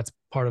you, that's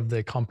part of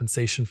the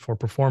compensation for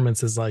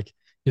performance. Is like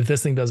if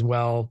this thing does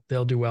well,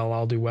 they'll do well,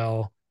 I'll do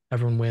well,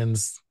 everyone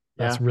wins.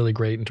 That's really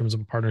great in terms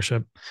of a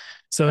partnership.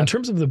 So in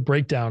terms of the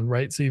breakdown,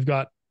 right? So you've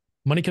got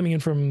money coming in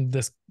from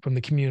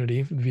the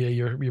community via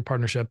your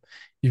partnership.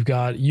 You've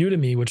got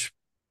Udemy, which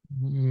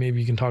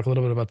maybe you can talk a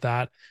little bit about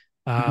that.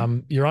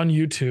 You're on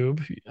YouTube.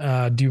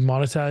 Do you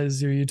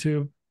monetize your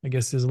YouTube? I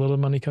guess there's a little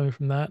money coming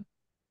from that.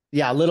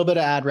 Yeah, a little bit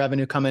of ad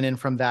revenue coming in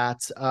from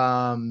that.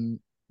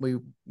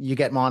 You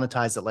get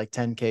monetized at like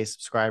 10K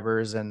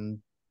subscribers,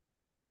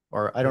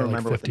 or I don't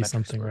remember like what the 50 metrics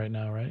something were right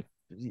now, right?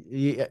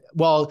 Yeah,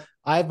 well,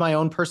 I have my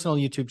own personal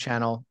YouTube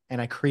channel, and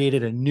I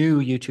created a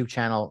new YouTube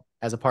channel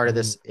as a part of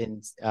this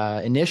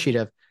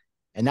initiative,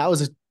 and that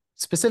was a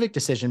specific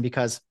decision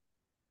because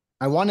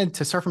I wanted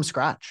to start from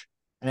scratch,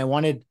 and I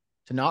wanted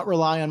to not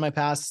rely on my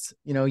past,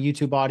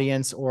 YouTube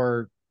audience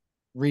or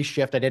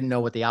reshift. I didn't know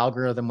what the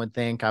algorithm would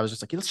think. I was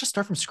just like, let's just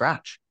start from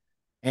scratch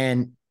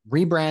and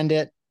rebrand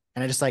it,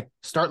 and I just like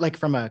start like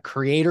from a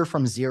creator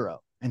from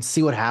zero and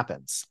see what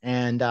happens.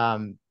 And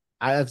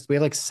we have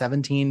like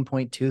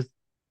 17.2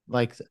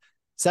 like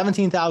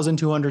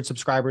 17,200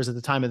 subscribers at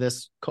the time of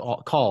this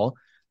call,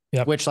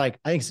 Yep. which like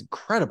I think is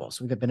incredible.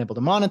 So we've been able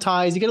to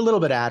monetize. You get a little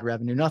bit of ad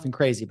revenue, nothing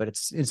crazy, but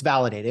it's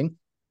validating.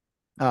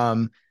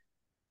 And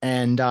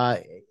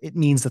it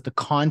means that the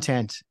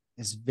content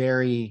is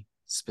very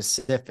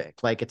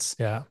specific. Like it's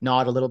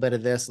not a little bit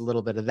of this, a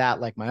little bit of that,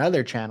 like my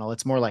other channel.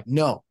 It's more like,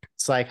 no,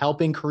 it's like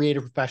helping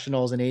creative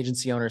professionals and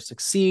agency owners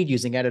succeed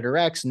using Editor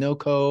X, no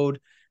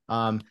code,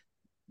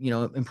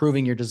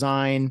 improving your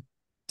design,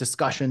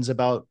 discussions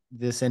about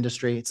this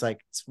industry. It's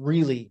like, it's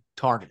really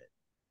targeted.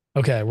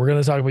 Okay, we're going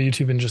to talk about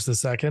YouTube in just a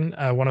second.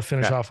 I want to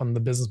finish off on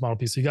the business model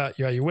piece. So you got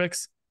your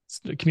Wix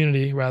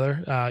community,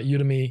 rather,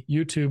 Udemy,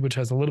 YouTube, which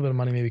has a little bit of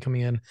money maybe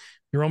coming in,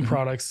 your own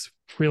products,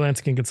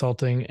 freelancing and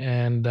consulting,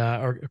 and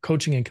or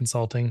coaching and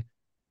consulting,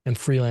 and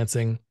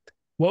freelancing.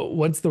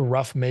 What's the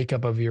rough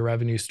makeup of your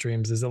revenue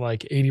streams? Is it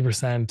like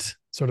 80%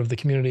 sort of the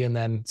community, and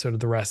then sort of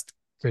the rest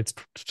creates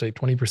say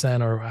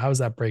 20%, or how does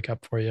that break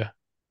up for you?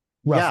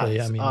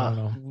 Roughly, I mean, I don't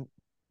know.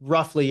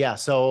 Roughly, yeah.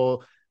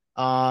 So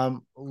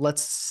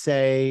let's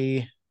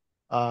say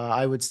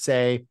I would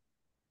say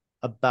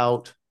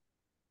about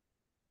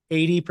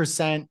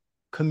 80%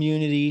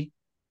 community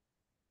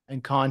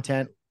and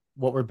content,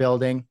 what we're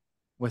building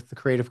with the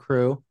creative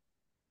crew,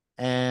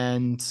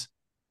 and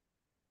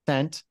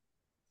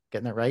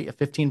getting that right? A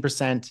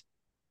 15%,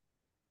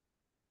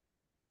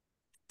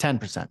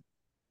 10%.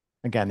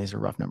 Again, these are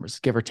rough numbers,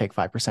 give or take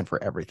 5%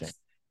 for everything.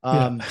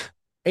 Yeah.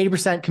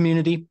 80%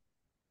 community,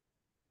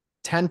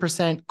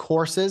 10%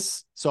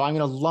 courses. So I'm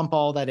going to lump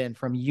all that in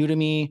from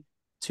Udemy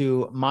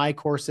to my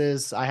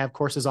courses. I have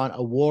courses on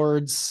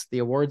awards, the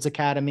Awards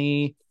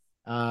Academy.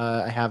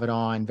 I have it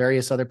on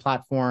various other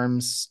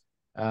platforms,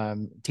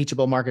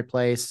 Teachable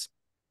Marketplace,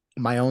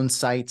 my own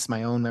sites,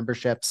 my own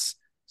memberships.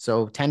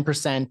 So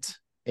 10%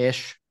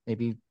 ish,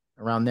 maybe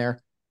around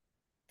there.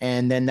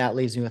 And then that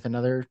leaves me with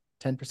another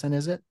 10%,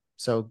 is it?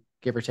 So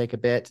give or take a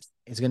bit,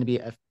 is going to be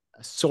a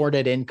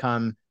sorted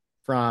income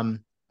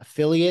from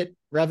affiliate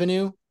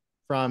revenue,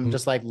 from Mhm.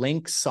 just like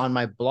links on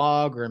my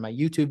blog or in my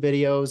YouTube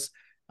videos,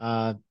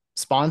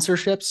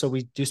 sponsorships. So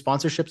we do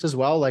sponsorships as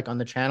well. Like on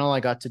the channel,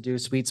 I got to do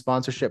sweet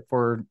sponsorship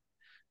for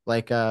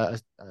like a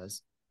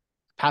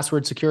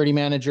password security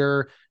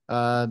manager.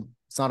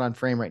 It's not on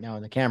frame right now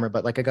in the camera,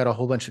 but like I got a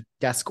whole bunch of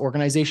desk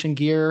organization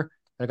gear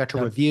that I got to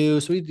Yep. review.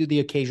 So we do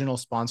the occasional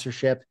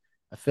sponsorship,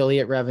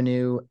 affiliate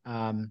revenue,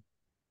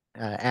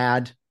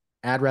 ad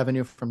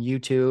revenue from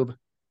YouTube,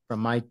 from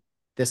my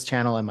this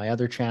channel and my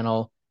other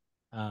channel,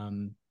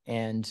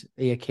 and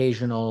the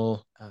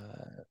occasional.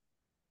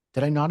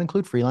 Did I not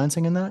include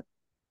freelancing in that?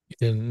 You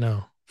didn't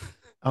know.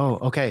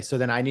 Oh, okay. So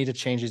then I need to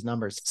change these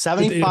numbers. If it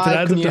 75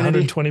 adds up to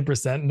community.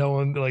 120%, no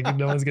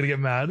one's gonna get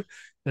mad.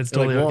 That's You're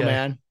like, totally whoa, okay.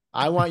 man,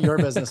 I want your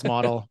business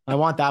model. I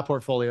want that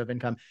portfolio of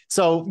income.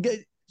 So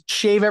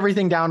shave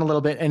everything down a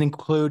little bit and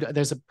include,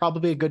 there's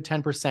probably a good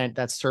 10%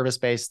 that's service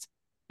based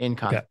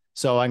income. Okay.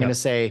 So I'm going to Yep.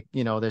 say,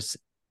 there's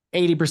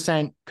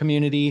 80%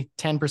 community,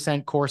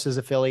 10% courses,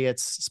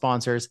 affiliates,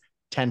 sponsors,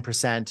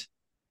 10%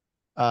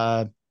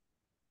 uh,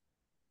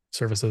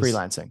 Services,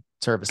 freelancing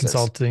services.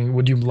 consulting.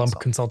 Would you lump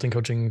Consult. consulting,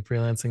 coaching,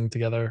 freelancing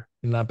together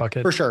in that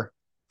bucket? For sure.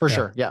 For Yeah.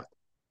 sure. Yeah.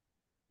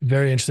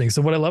 Very interesting.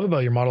 So what I love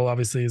about your model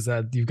obviously is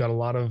that you've got a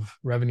lot of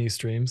revenue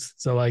streams.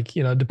 So like,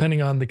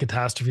 depending on the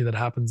catastrophe that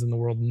happens in the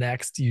world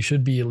next, you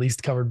should be at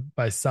least covered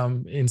by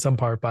in some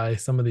part by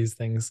some of these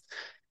things.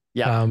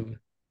 Yeah. Um,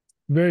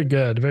 Very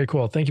good. Very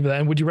cool. Thank you for that.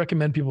 And would you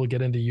recommend people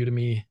get into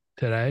Udemy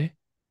today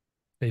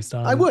based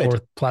I on, or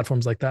would.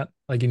 platforms like that?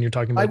 Like, and you're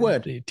talking I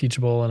about would.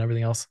 Teachable and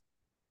everything else.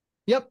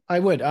 Yep. I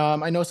would.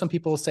 I know some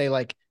people say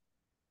like,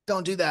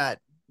 don't do that.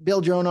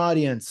 Build your own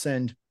audience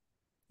and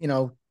you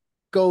know,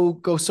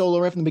 go solo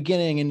right from the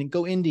beginning and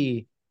go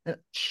indie.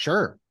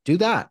 Sure, do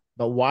that.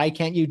 But why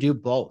can't you do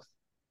both?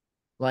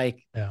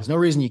 Like, Yeah. there's no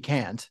reason you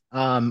can't,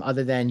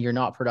 other than you're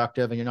not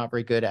productive and you're not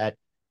very good at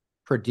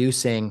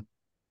producing.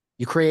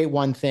 You create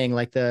one thing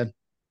like the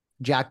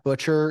Jack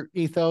Butcher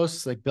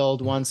ethos, like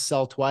build once,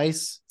 sell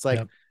twice. It's like,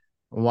 Yep.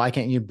 why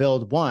can't you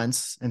build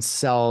once and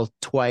sell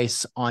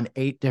twice on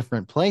 8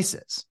 different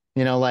places?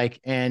 Like,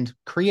 and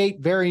create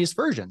various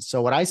versions.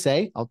 So what I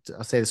say, I'll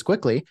say this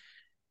quickly,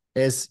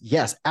 is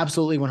yes,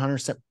 absolutely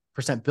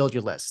 100% build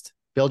your list,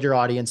 build your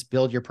audience,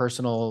 build your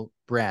personal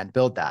brand,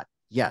 build that.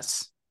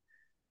 Yes.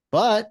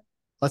 But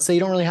let's say you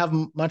don't really have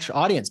much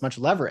audience, much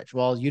leverage.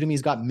 Well,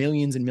 Udemy's got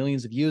millions and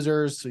millions of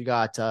users. So you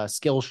got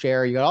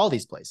Skillshare, you got all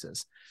these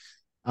places.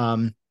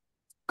 Um,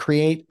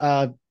 Create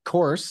a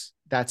course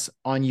that's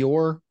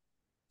for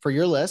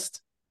your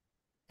list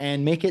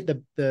and make it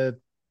the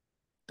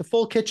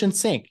full kitchen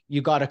sink.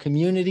 You got a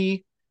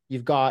community,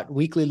 you've got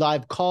weekly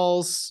live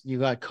calls, you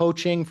got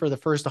coaching for the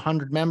first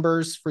 100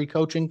 members, free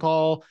coaching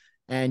call,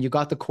 and you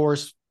got the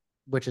course,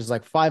 which is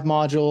like 5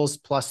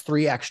 modules plus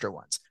 3 extra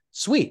ones.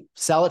 Sweet.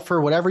 Sell it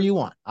for whatever you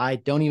want. I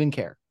don't even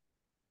care.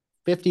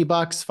 $50,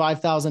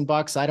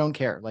 $5,000, I don't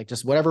care. Like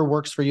just whatever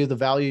works for you, the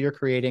value you're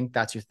creating,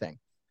 that's your thing.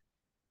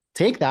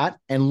 Take that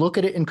and look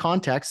at it in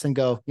context and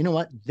go, you know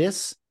what?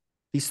 These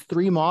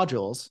 3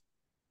 modules,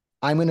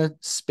 I'm going to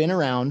spin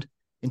around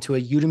into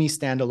a Udemy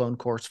standalone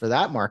course for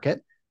that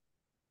market,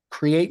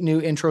 create new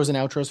intros and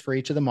outros for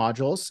each of the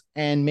modules,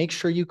 and make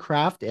sure you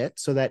craft it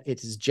so that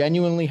it is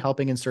genuinely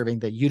helping and serving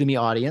the Udemy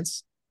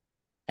audience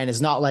and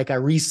is not like a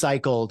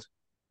recycled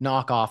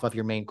knockoff of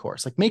your main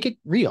course. Like make it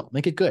real,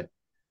 make it good.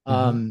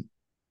 Mm-hmm.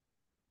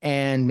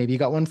 And maybe you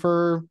got one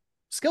for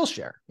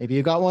Skillshare. Maybe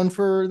you got one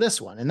for this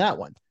one and that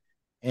one.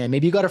 And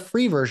maybe you got a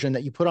free version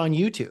that you put on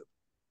YouTube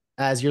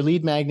as your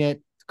lead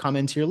magnet to come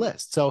into your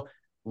list. So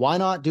why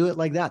not do it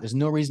like that? There's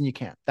no reason you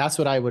can't. That's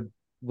what I would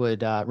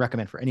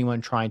recommend for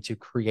anyone trying to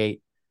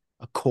create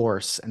a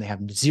course and they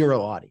have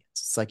zero audience.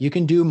 It's like you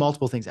can do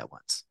multiple things at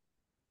once.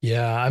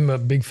 Yeah, I'm a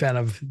big fan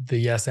of the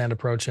yes and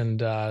approach,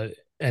 and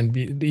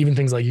even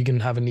things like you can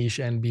have a niche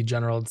and be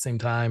general at the same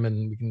time,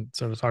 and we can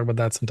sort of talk about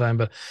that sometime.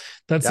 But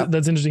Yep.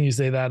 that's interesting you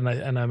say that,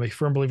 and I'm a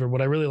firm believer.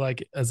 What I really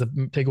like as a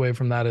takeaway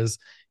from that is,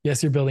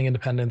 yes, you're building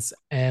independence,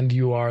 and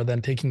you are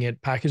then taking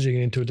it, packaging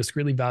it into a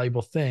discreetly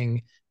valuable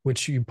thing,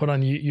 which you put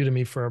on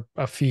Udemy for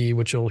a fee,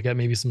 which you'll get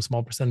maybe some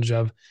small percentage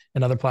of,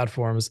 and other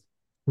platforms.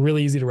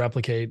 Really easy to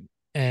replicate,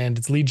 and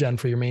it's lead gen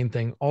for your main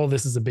thing. All of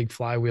this is a big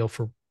flywheel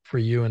for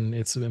you, and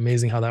it's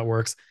amazing how that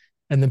works.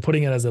 And then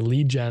putting it as a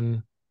lead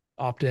gen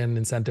opt-in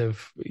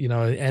incentive,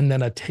 and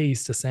then a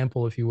taste, a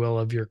sample, if you will,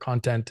 of your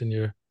content and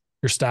your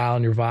style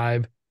and your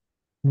vibe.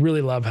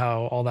 really love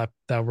how all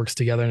that works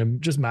together, and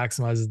it just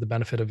maximizes the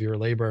benefit of your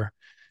labor.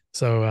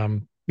 So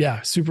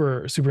yeah,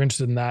 super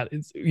interested in that.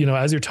 It's,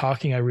 as you're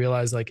talking, I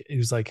realized like it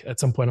was like at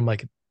some point I'm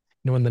like,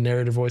 when the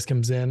narrative voice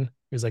comes in, it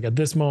was like at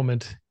this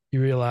moment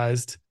you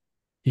realized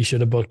he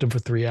should have booked him for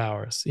 3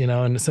 hours,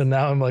 and so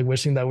now I'm like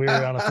wishing that we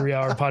were on a 3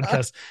 hour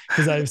podcast,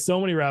 because I have so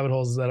many rabbit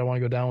holes that I want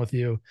to go down with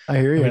you, I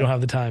hear and we you. don't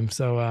have the time.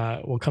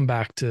 So we'll come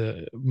back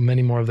to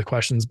many more of the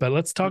questions, but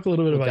let's talk a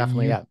little bit Well, about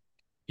definitely, you.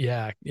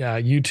 yeah. Yeah,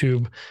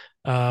 YouTube.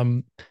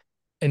 Um,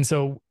 and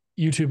so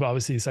YouTube,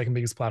 obviously, the second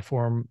biggest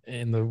platform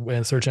in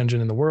the search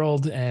engine in the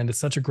world, and it's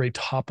such a great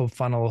top of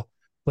funnel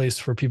place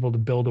for people to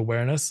build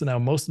awareness. So now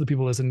most of the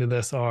people listening to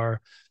this are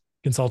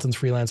consultants,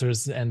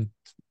 freelancers, and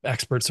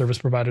expert service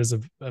providers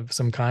of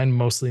some kind,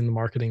 mostly in the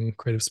marketing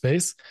creative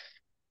space.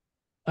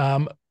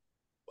 Um,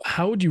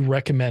 how would you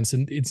recommend?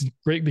 So it's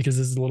great because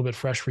this is a little bit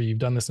fresh for you. You've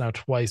done this now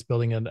twice,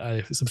 building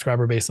a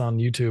subscriber base on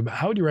YouTube.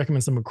 How would you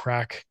recommend someone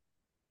crack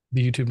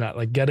the YouTube nut,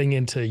 like getting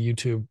into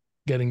YouTube,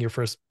 getting your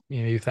first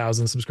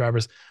 1,000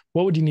 subscribers?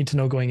 What would you need to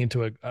know going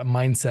into a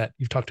mindset?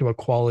 You've talked about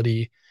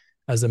quality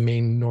as a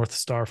main North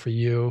Star for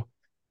you.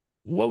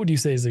 What would you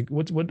say is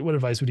what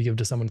advice would you give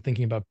to someone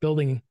thinking about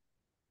building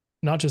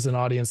not just an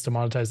audience to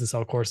monetize to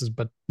sell courses,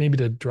 but maybe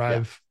to Yeah,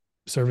 drive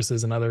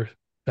services and other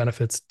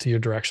benefits to your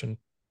direction?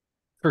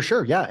 for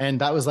sure. Yeah.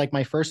 And that was like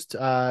my first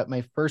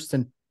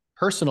and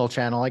personal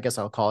channel, I guess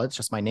I'll call it. It's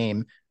just my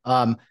name.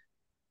 Um,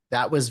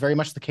 that was very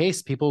much the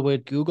case. People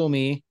would Google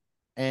me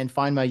and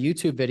find my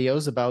YouTube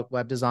videos about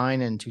web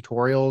design and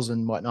tutorials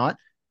and whatnot.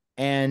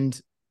 And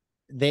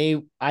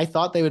I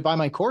thought they would buy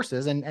my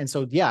courses. And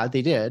so, yeah,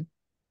 they did.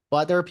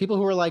 But there are people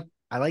who were like,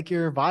 I like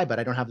your vibe, but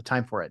I don't have the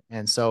time for it.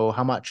 And so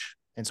how much?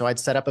 And so I'd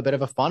set up a bit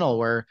of a funnel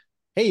where,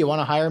 hey, you want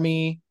to hire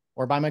me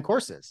or buy my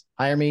courses?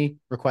 Hire me,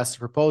 request a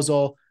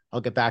proposal.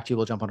 I'll get back to you.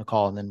 We'll jump on a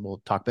call and then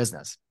we'll talk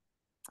business.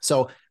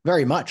 So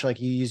very much like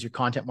you use your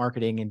content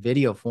marketing in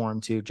video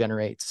form to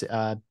generate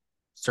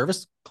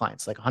service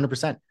clients, like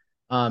 100%.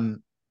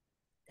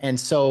 And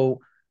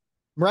so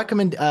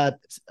recommend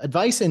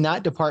advice in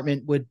that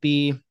department would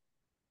be,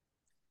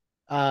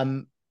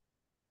 um,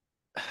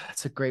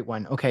 that's a great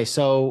one. Okay,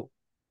 so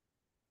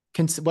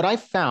what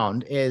I've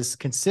found is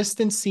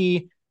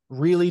consistency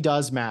really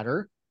does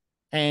matter.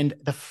 And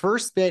the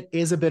first bit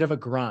is a bit of a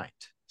grind.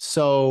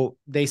 So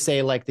they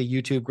say like the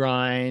YouTube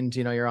grind,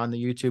 you're on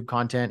the YouTube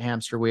content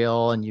hamster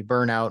wheel and you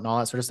burn out and all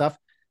that sort of stuff.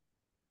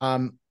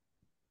 Um,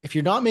 if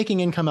you're not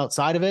making income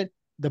outside of it,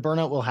 the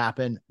burnout will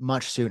happen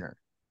much sooner.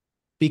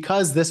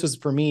 Because this was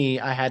for me,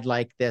 I had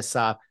like this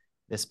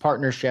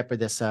partnership or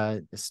this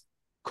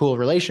cool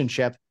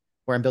relationship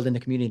where I'm building the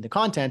community and the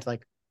content.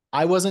 Like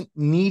I wasn't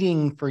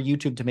needing for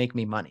YouTube to make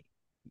me money.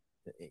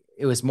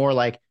 It was more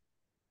like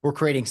we're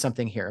creating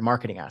something here, a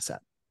marketing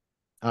asset.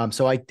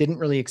 So I didn't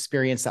really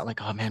experience that, like,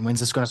 oh man,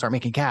 when's this going to start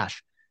making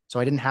cash? So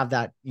I didn't have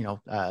that,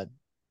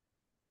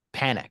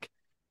 panic.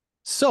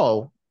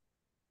 So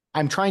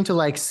I'm trying to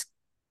like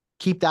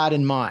keep that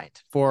in mind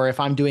for if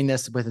I'm doing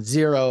this with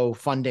zero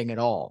funding at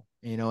all,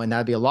 and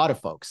that'd be a lot of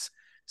folks.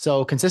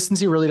 So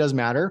consistency really does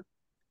matter.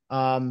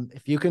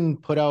 If you can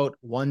put out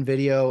one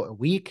video a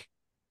week,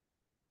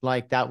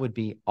 like that would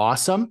be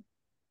awesome.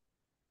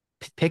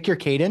 Pick your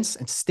cadence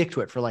and stick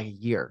to it for like a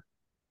year.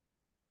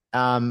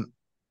 Um,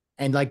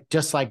 and like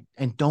just like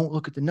and don't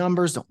look at the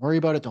numbers, don't worry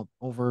about it, don't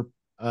over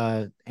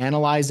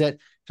analyze it.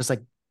 Just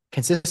like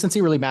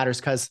consistency really matters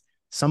because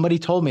somebody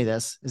told me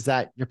this is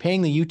that you're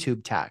paying the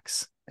YouTube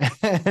tax.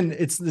 And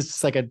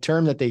it's like a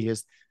term that they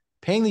use,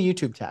 paying the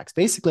YouTube tax.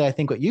 Basically, I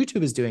think what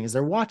YouTube is doing is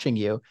they're watching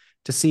you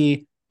to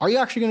see, are you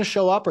actually going to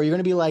show up, or are you going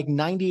to be like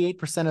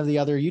 98% of the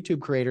other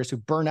YouTube creators who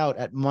burn out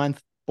at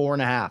month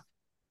 4.5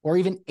 or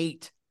even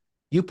 8?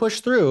 You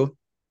push through,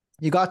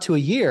 you got to a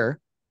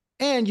year,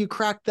 and you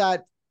cracked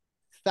that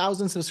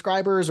 1,000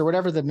 subscribers or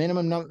whatever the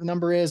minimum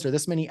number is, or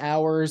this many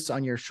hours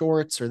on your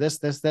shorts, or this.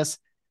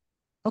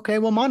 Okay,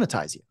 we'll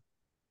monetize you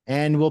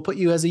and we'll put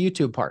you as a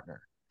YouTube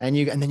partner. And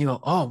then you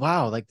go, oh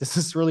wow, like this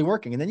is really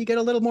working. And then you get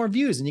a little more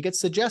views and you get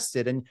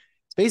suggested. And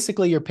it's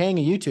basically you're paying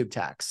a YouTube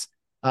tax.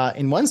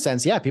 In one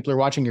sense, yeah, people are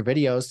watching your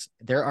videos.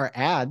 There are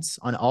ads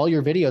on all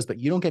your videos, but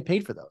you don't get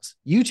paid for those.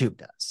 YouTube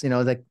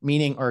does, like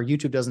meaning, or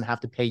YouTube doesn't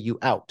have to pay you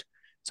out.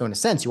 So in a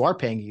sense, you are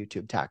paying a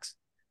YouTube tax.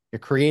 You're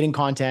creating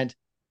content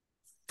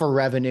for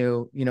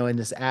revenue, in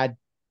this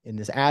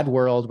ad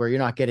world where you're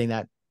not getting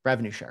that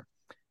revenue share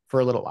for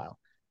a little while.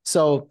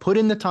 So put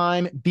in the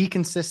time, be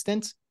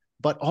consistent,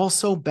 but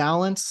also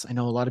balance. I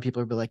know a lot of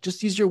people are like,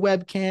 just use your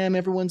webcam.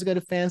 Everyone's got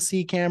a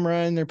fancy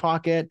camera in their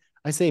pocket.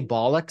 I say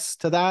bollocks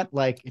to that.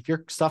 Like if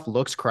your stuff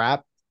looks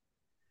crap,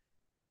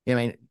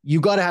 you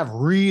got to have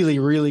really,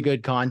 really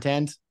good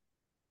content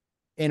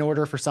in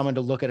order for someone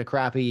to look at a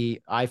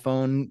crappy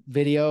iPhone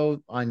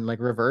video on like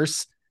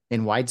reverse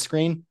in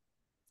widescreen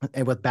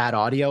and with bad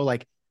audio.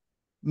 Like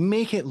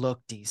make it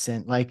look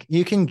decent. Like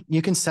you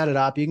can set it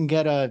up, you can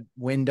get a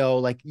window.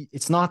 Like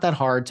it's not that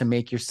hard to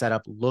make your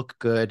setup look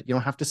good. You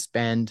don't have to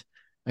spend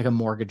like a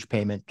mortgage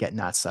payment getting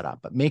that set up,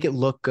 but make it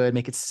look good,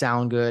 make it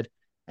sound good,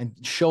 and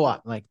show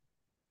up. Like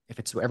if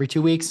it's every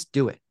 2 weeks,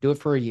 do it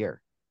for a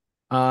year.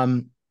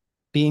 Um,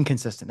 being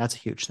consistent, that's a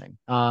huge thing.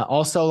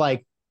 Also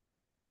like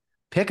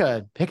pick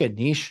a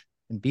niche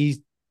and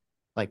be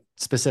like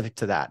specific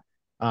to that.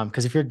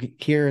 Because if you're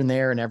here and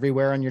there and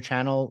everywhere on your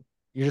channel,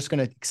 you're just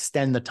going to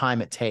extend the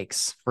time it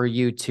takes for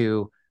you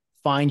to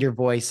find your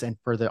voice and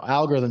for the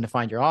algorithm to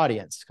find your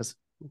audience. Because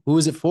who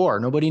is it for?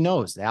 Nobody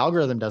knows. The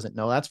algorithm doesn't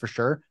know, that's for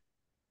sure.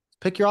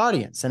 Pick your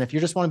audience. And if you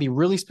just want to be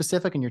really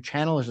specific and your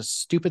channel is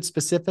just stupid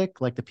specific,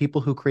 like the people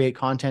who create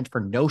content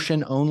for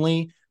Notion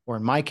only, or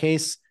in my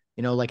case,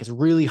 like it's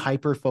really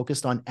hyper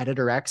focused on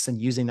Editor X and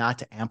using that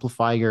to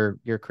amplify your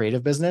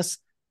creative business,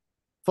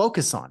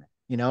 focus on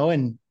it,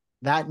 and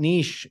that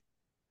niche,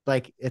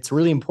 like it's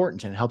really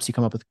important and it helps you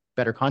come up with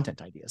better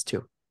content ideas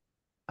too.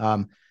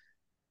 Um,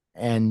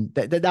 and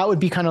that would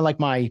be kind of like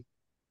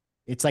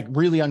it's like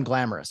really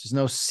unglamorous. There's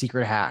no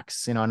secret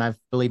hacks, and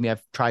believe me,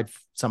 I've tried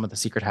some of the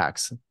secret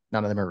hacks.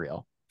 None of them are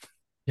real.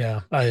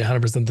 Yeah, I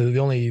 100%.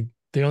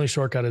 The only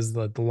shortcut is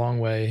the long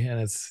way, and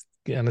it's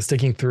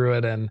sticking through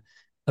it. And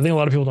I think a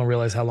lot of people don't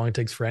realize how long it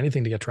takes for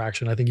anything to get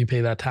traction. I think you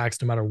pay that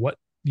tax no matter what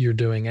you're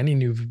doing, any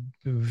new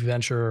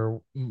venture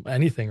or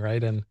anything,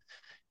 right? And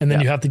then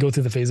Yeah. you have to go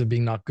through the phase of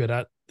being not good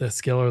at the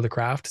skill or the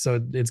craft. So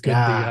it's good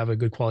that you Yeah. have a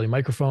good quality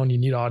microphone. You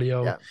need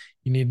audio, Yeah.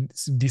 you need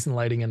decent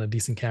lighting and a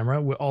decent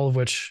camera, all of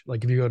which,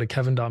 like if you go to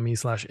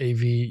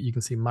kevin.me/AV, you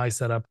can see my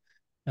setup.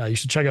 You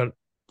should check out,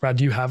 Brad,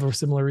 do you have a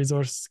similar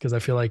resource? Because I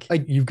feel like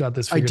I you've got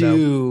this I figured out.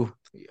 do.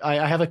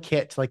 I have a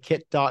kit, like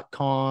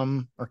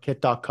kit.com or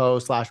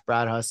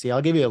kit.co/Brad Hussey.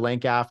 I'll give you a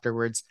link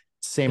afterwards.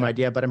 It's the same Yeah.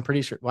 idea, but I'm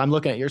pretty sure. Well, I'm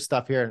looking at your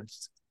stuff here and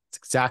it's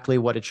exactly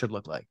what it should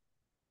look like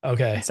and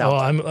Okay. Well, sound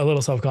like. I'm a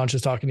little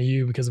self-conscious talking to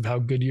you because of how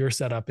good your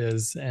setup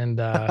is. And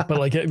but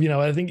like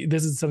I think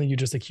this is something you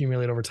just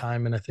accumulate over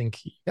time. And I think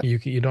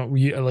Yep. you don't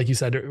like you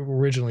said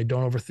originally,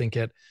 don't overthink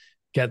it.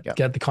 Get Yep.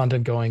 get the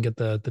content going, get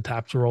the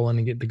taps rolling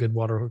and get the good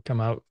water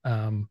come out.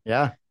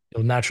 Yeah.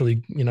 You'll naturally,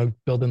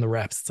 build in the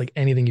reps. It's like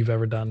anything you've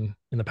ever done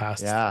in the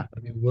past. Yeah.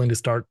 Be willing to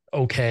start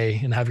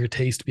okay and have your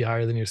taste be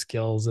higher than your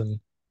skills and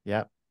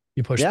Yeah.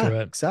 you push Yeah, through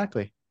it.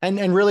 exactly.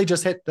 And really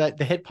just hit the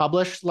hit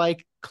publish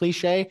like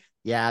cliche.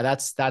 Yeah,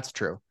 that's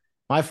true.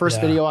 My first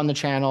Yeah. video on the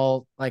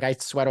channel, like I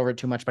sweat over it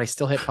too much, but I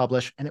still hit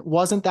publish and it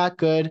wasn't that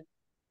good.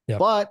 Yep.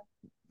 But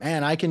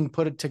man, I can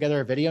put it together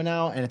a video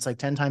now and it's like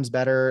 10 times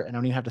better and I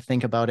don't even have to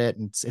think about it.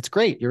 And it's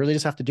great. You really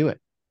just have to do it.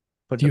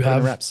 Do you Put in the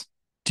have reps.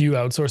 do you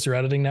outsource your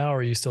editing now or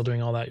are you still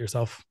doing all that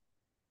yourself?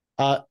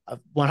 From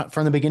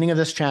the beginning of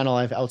this channel,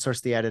 I've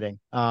outsourced the editing.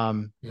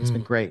 It's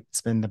been Mm. great.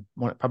 It's been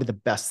probably the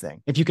best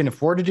thing. If you can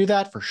afford to do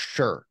that, for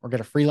sure, or get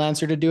a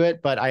freelancer to do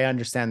it. But I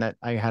understand that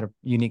I had a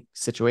unique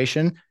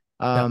situation,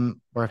 Yeah.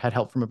 where I've had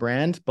help from a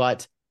brand.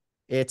 But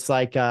it's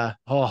like,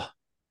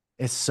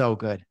 it's so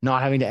good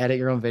not having to edit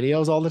your own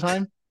videos all the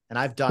time. And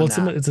I've Well,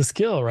 done that. it's a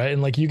skill, right?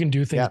 And like you can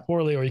do things Yeah,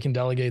 poorly, or you can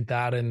delegate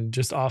that and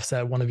just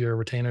offset one of your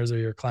retainers or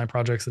your client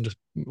projects and just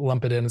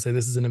lump it in and say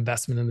this is an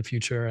investment in the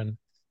future and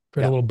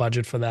create a yeah, little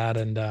budget for that.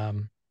 And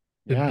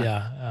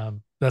yeah.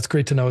 that's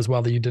great to know as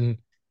well that you didn't,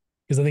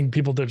 because I think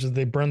people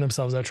they burn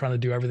themselves out trying to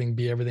do everything,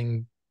 be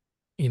everything,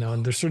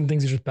 and there's certain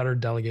things you're just better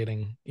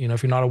delegating.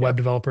 If you're not a web Yep.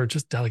 developer,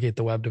 just delegate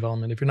the web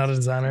development. If you're not a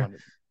designer,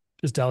 100.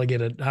 just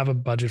delegate it. Have a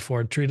budget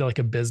for it. Treat it like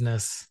a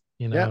business,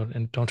 Yeah,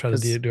 and don't try to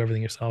because do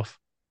everything yourself.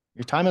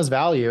 your time has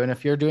value, and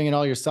if you're doing it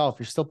all yourself,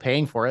 you're still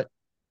paying for it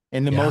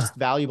in the Yeah. most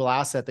valuable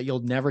asset that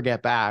you'll never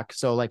get back.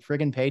 So like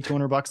friggin' pay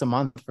 $200 a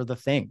month for the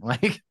thing.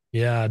 Like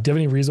Yeah. Do you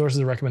have any resources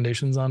or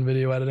recommendations on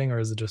video editing, or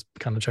is it just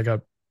kind of check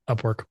out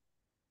Upwork?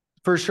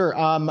 for sure.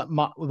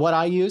 Who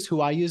I use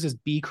is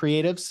B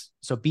Creatives.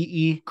 So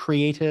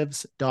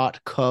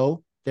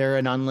becreatives.co. They're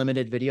an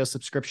unlimited video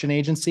subscription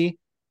agency.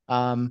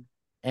 And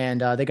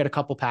they got a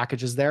couple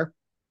packages there.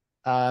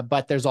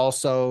 But there's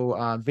also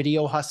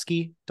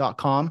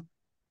videohusky.com,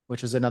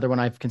 which is another one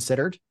I've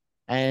considered.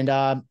 And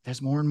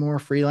there's more and more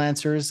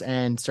freelancers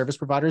and service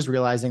providers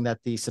realizing that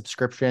the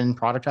subscription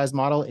productized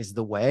model is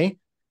the way.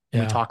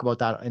 And we Yeah. talk about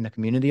that in the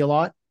community a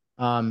lot.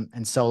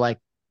 And so like,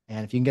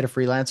 and if you can get a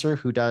freelancer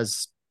who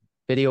does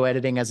video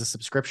editing as a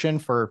subscription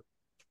for,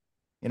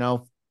 you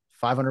know,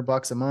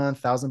 $500 a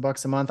month,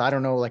 $1,000 a month, I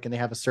don't know, like, and they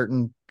have a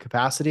certain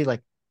capacity,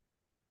 like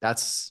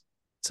it's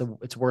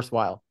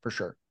worthwhile for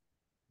sure.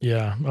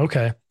 Yeah.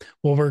 Okay.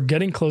 Well, we're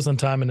getting close on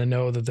time, and I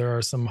know that there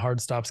are some hard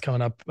stops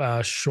coming up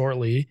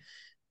shortly.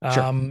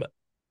 Sure. Um,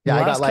 Yeah. I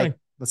got last kind like,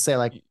 let's say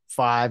like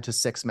 5 to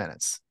 6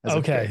 minutes as of a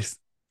okay, pitch.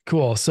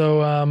 cool.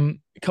 So, a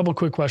couple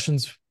quick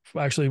questions.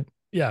 Actually,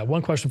 yeah,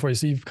 one question for you.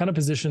 So you've kind of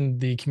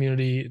positioned the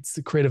community. It's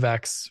the Creative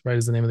X, right?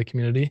 Is the name of the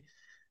community.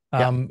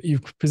 Yeah.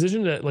 You've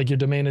positioned it like your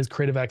domain is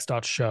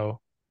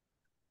creativex.show.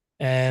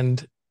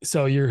 And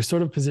so you're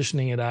sort of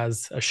positioning it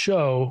as a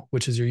show,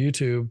 which is your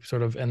YouTube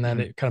sort of, and then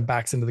Mhm. it kind of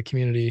backs into the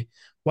community.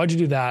 Why'd you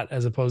do that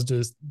as opposed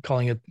to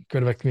calling it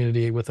Creative X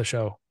Community with a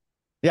show?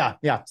 Yeah.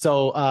 Yeah.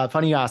 So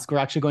funny you ask. We're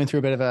actually going through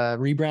a bit of a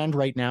rebrand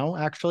right now,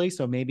 actually.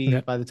 So maybe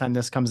Okay. by the time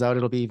this comes out,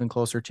 it'll be even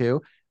closer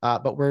to.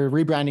 But we're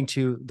rebranding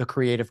to the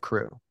Creative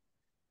Crew.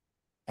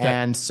 Okay.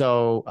 And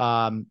so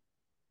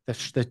the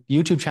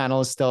YouTube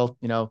channel is still,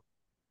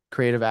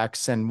 Creative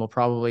X, and we'll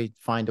probably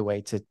find a way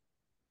to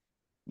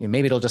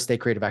maybe it'll just stay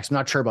Creative X. I'm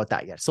not sure about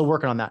that yet. Still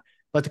working on that.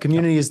 But the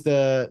community is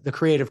the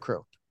creative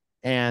crew.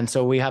 And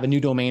so we have a new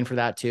domain for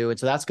that too. And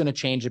so that's going to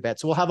change a bit.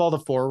 So we'll have all the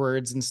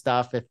forwards and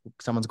stuff if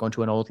someone's going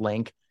to an old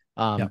link.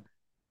 Yep.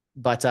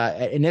 But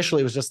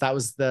initially it was just, that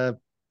was the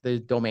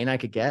domain I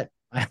could get.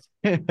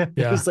 It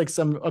was like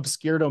some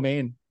obscure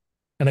domain.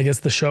 And I guess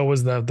the show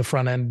was the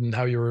front end, and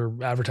how you were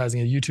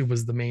advertising it. YouTube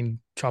was the main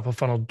top of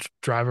funnel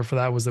driver for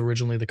that, was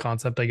originally the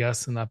concept, I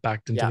guess, and that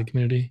backed into the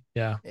community.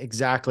 Yeah,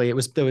 exactly.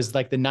 There was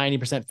like the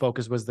 90%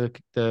 focus was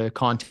the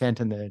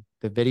content and the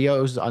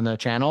videos on the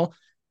channel.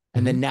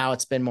 And then now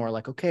it's been more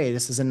like, okay,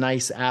 this is a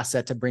nice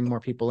asset to bring more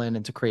people in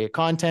and to create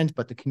content,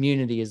 but the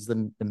community is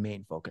the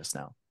main focus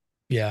now.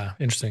 Yeah,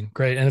 interesting.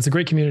 Great. And it's a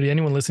great community.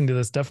 Anyone listening to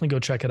this, definitely go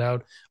check it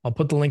out. I'll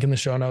put the link in the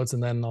show notes,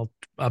 and then I'll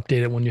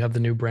update it when you have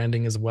the new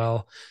branding as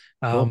well.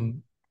 Cool.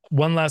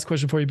 One last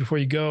question for you before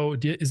you go.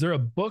 Is there a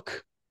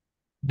book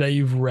that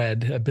you've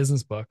read, a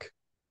business book,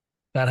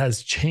 that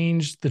has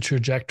changed the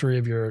trajectory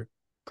of your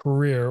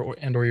career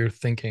or your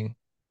thinking,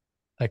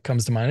 that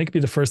comes to mind? It could be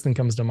the first thing that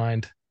comes to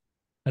mind.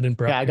 I didn't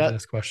prep for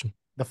this question.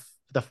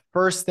 The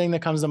first thing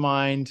that comes to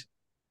mind,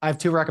 I have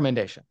two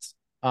recommendations.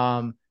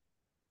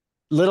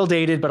 Little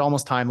dated, but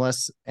almost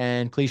timeless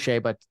and cliche,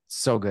 but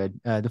so good.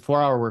 The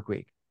 4-Hour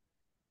Workweek.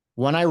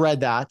 When I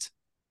read that,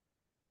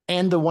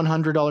 and the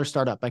 $100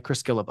 Startup by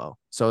Chris Guillebeau.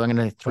 So I'm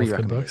going to 3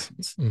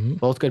 recommendations.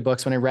 Both good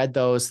books. When I read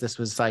those, this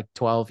was like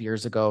 13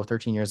 years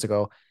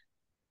ago.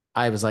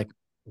 I was like,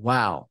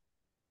 wow,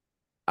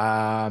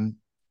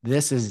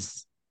 this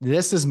is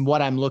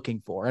what I'm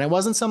looking for. And it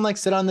wasn't some like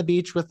sit on the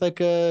beach with like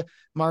a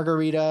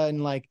margarita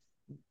and like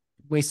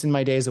wasting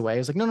my days away. I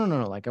was like, no.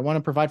 Like, I want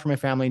to provide for my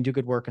family and do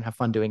good work and have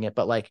fun doing it.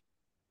 But like,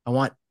 I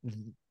want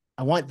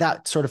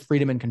that sort of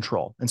freedom and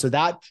control. And so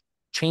that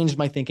changed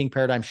my thinking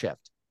paradigm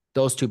shift,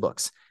 those 2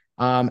 books.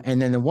 And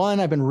then the one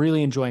I've been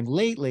really enjoying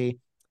lately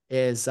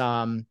is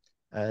the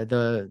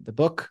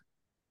book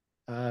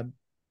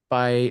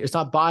it's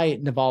not by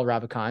Naval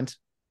Ravikant,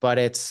 but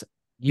it's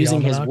using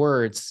his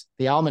words.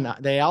 The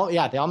Almanac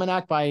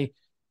by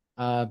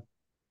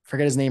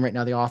forget his name right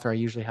now, the author. I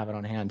usually have it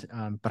on hand.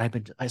 But I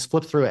just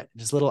flipped through it,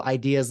 just little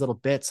ideas, little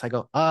bits. I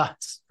go,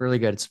 it's really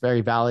good. It's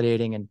very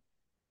validating and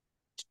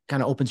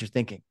kind of opens your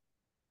thinking.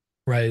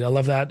 Right. I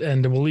love that.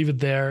 And we'll leave it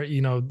there,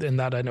 and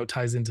that I know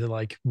ties into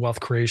like wealth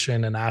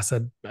creation and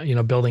asset,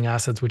 building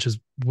assets, which is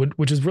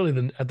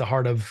really at the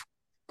heart of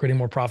creating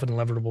more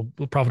profitable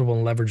and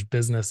leveraged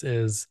business,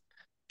 is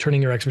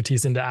turning your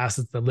expertise into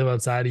assets that live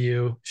outside of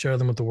you, share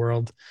them with the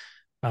world.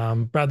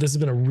 Brad, this has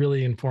been a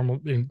really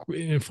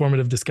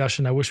informative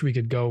discussion. I wish we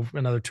could go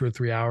another 2 or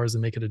 3 hours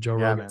and make it a Joe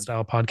Rogan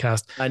style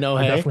podcast. I know.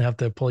 I definitely have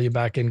to pull you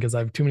back in because I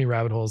have too many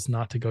rabbit holes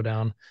not to go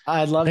down.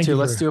 I'd love to.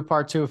 Let's do a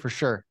part 2 for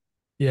sure.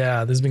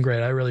 Yeah, this has been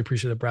great. I really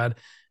appreciate it, Brad.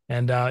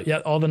 And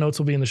all the notes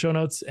will be in the show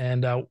notes.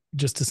 And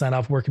just to sign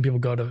off, where can people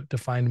go to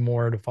find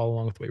more, to follow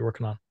along with what you're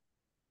working on?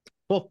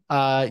 Cool.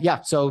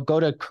 So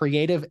go to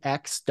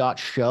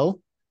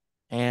creativex.show,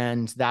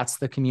 and that's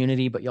the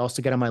community, but you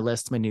also get on my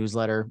list, my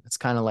newsletter. It's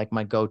kind of like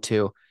my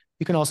go-to.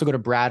 You can also go to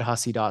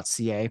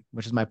bradhussey.ca,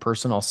 which is my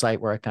personal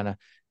site where it kind of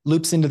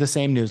loops into the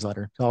same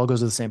newsletter. It all goes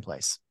to the same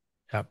place.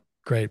 Yeah,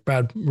 great.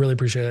 Brad, really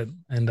appreciate it.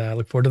 And I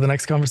look forward to the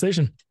next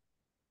conversation.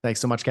 Thanks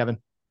so much, Kevin.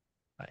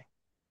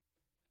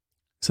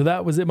 So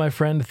that was it, my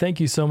friend. Thank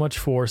you so much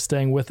for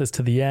staying with us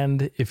to the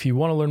end. If you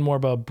want to learn more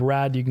about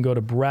Brad, you can go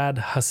to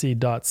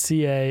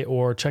bradhussey.ca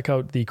or check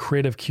out the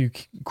Creative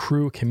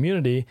Crew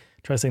community.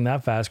 Try saying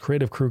that fast.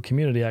 Creative Crew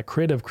community at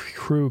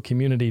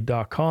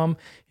creativecrewcommunity.com.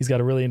 He's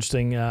got a really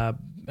interesting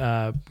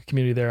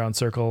community there on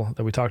Circle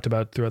that we talked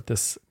about throughout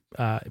this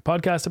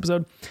podcast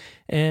episode.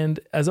 And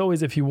as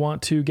always, if you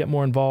want to get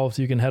more involved,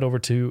 you can head over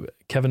to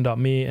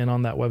kevin.me, and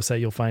on that website,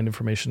 you'll find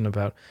information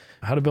about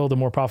how to build a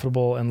more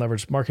profitable and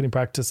leveraged marketing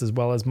practice, as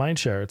well as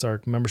Mindshare. It's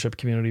our membership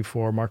community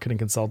for marketing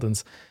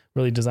consultants,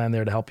 really designed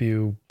there to help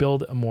you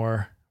build a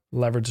more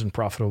leveraged and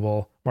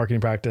profitable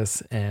marketing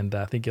practice. And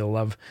I think you'll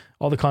love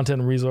all the content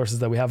and resources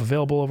that we have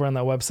available over on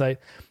that website.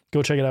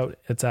 Go check it out.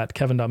 It's at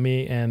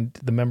kevin.me, and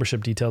the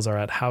membership details are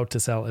at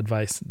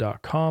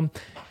howtoselladvice.com.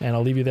 And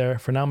I'll leave you there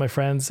for now, my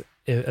friends.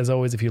 As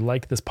always, if you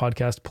like this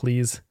podcast,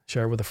 please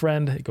share it with a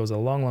friend. It goes a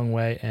long, long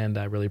way, and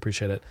I really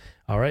appreciate it.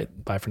 All right.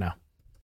 Bye for now.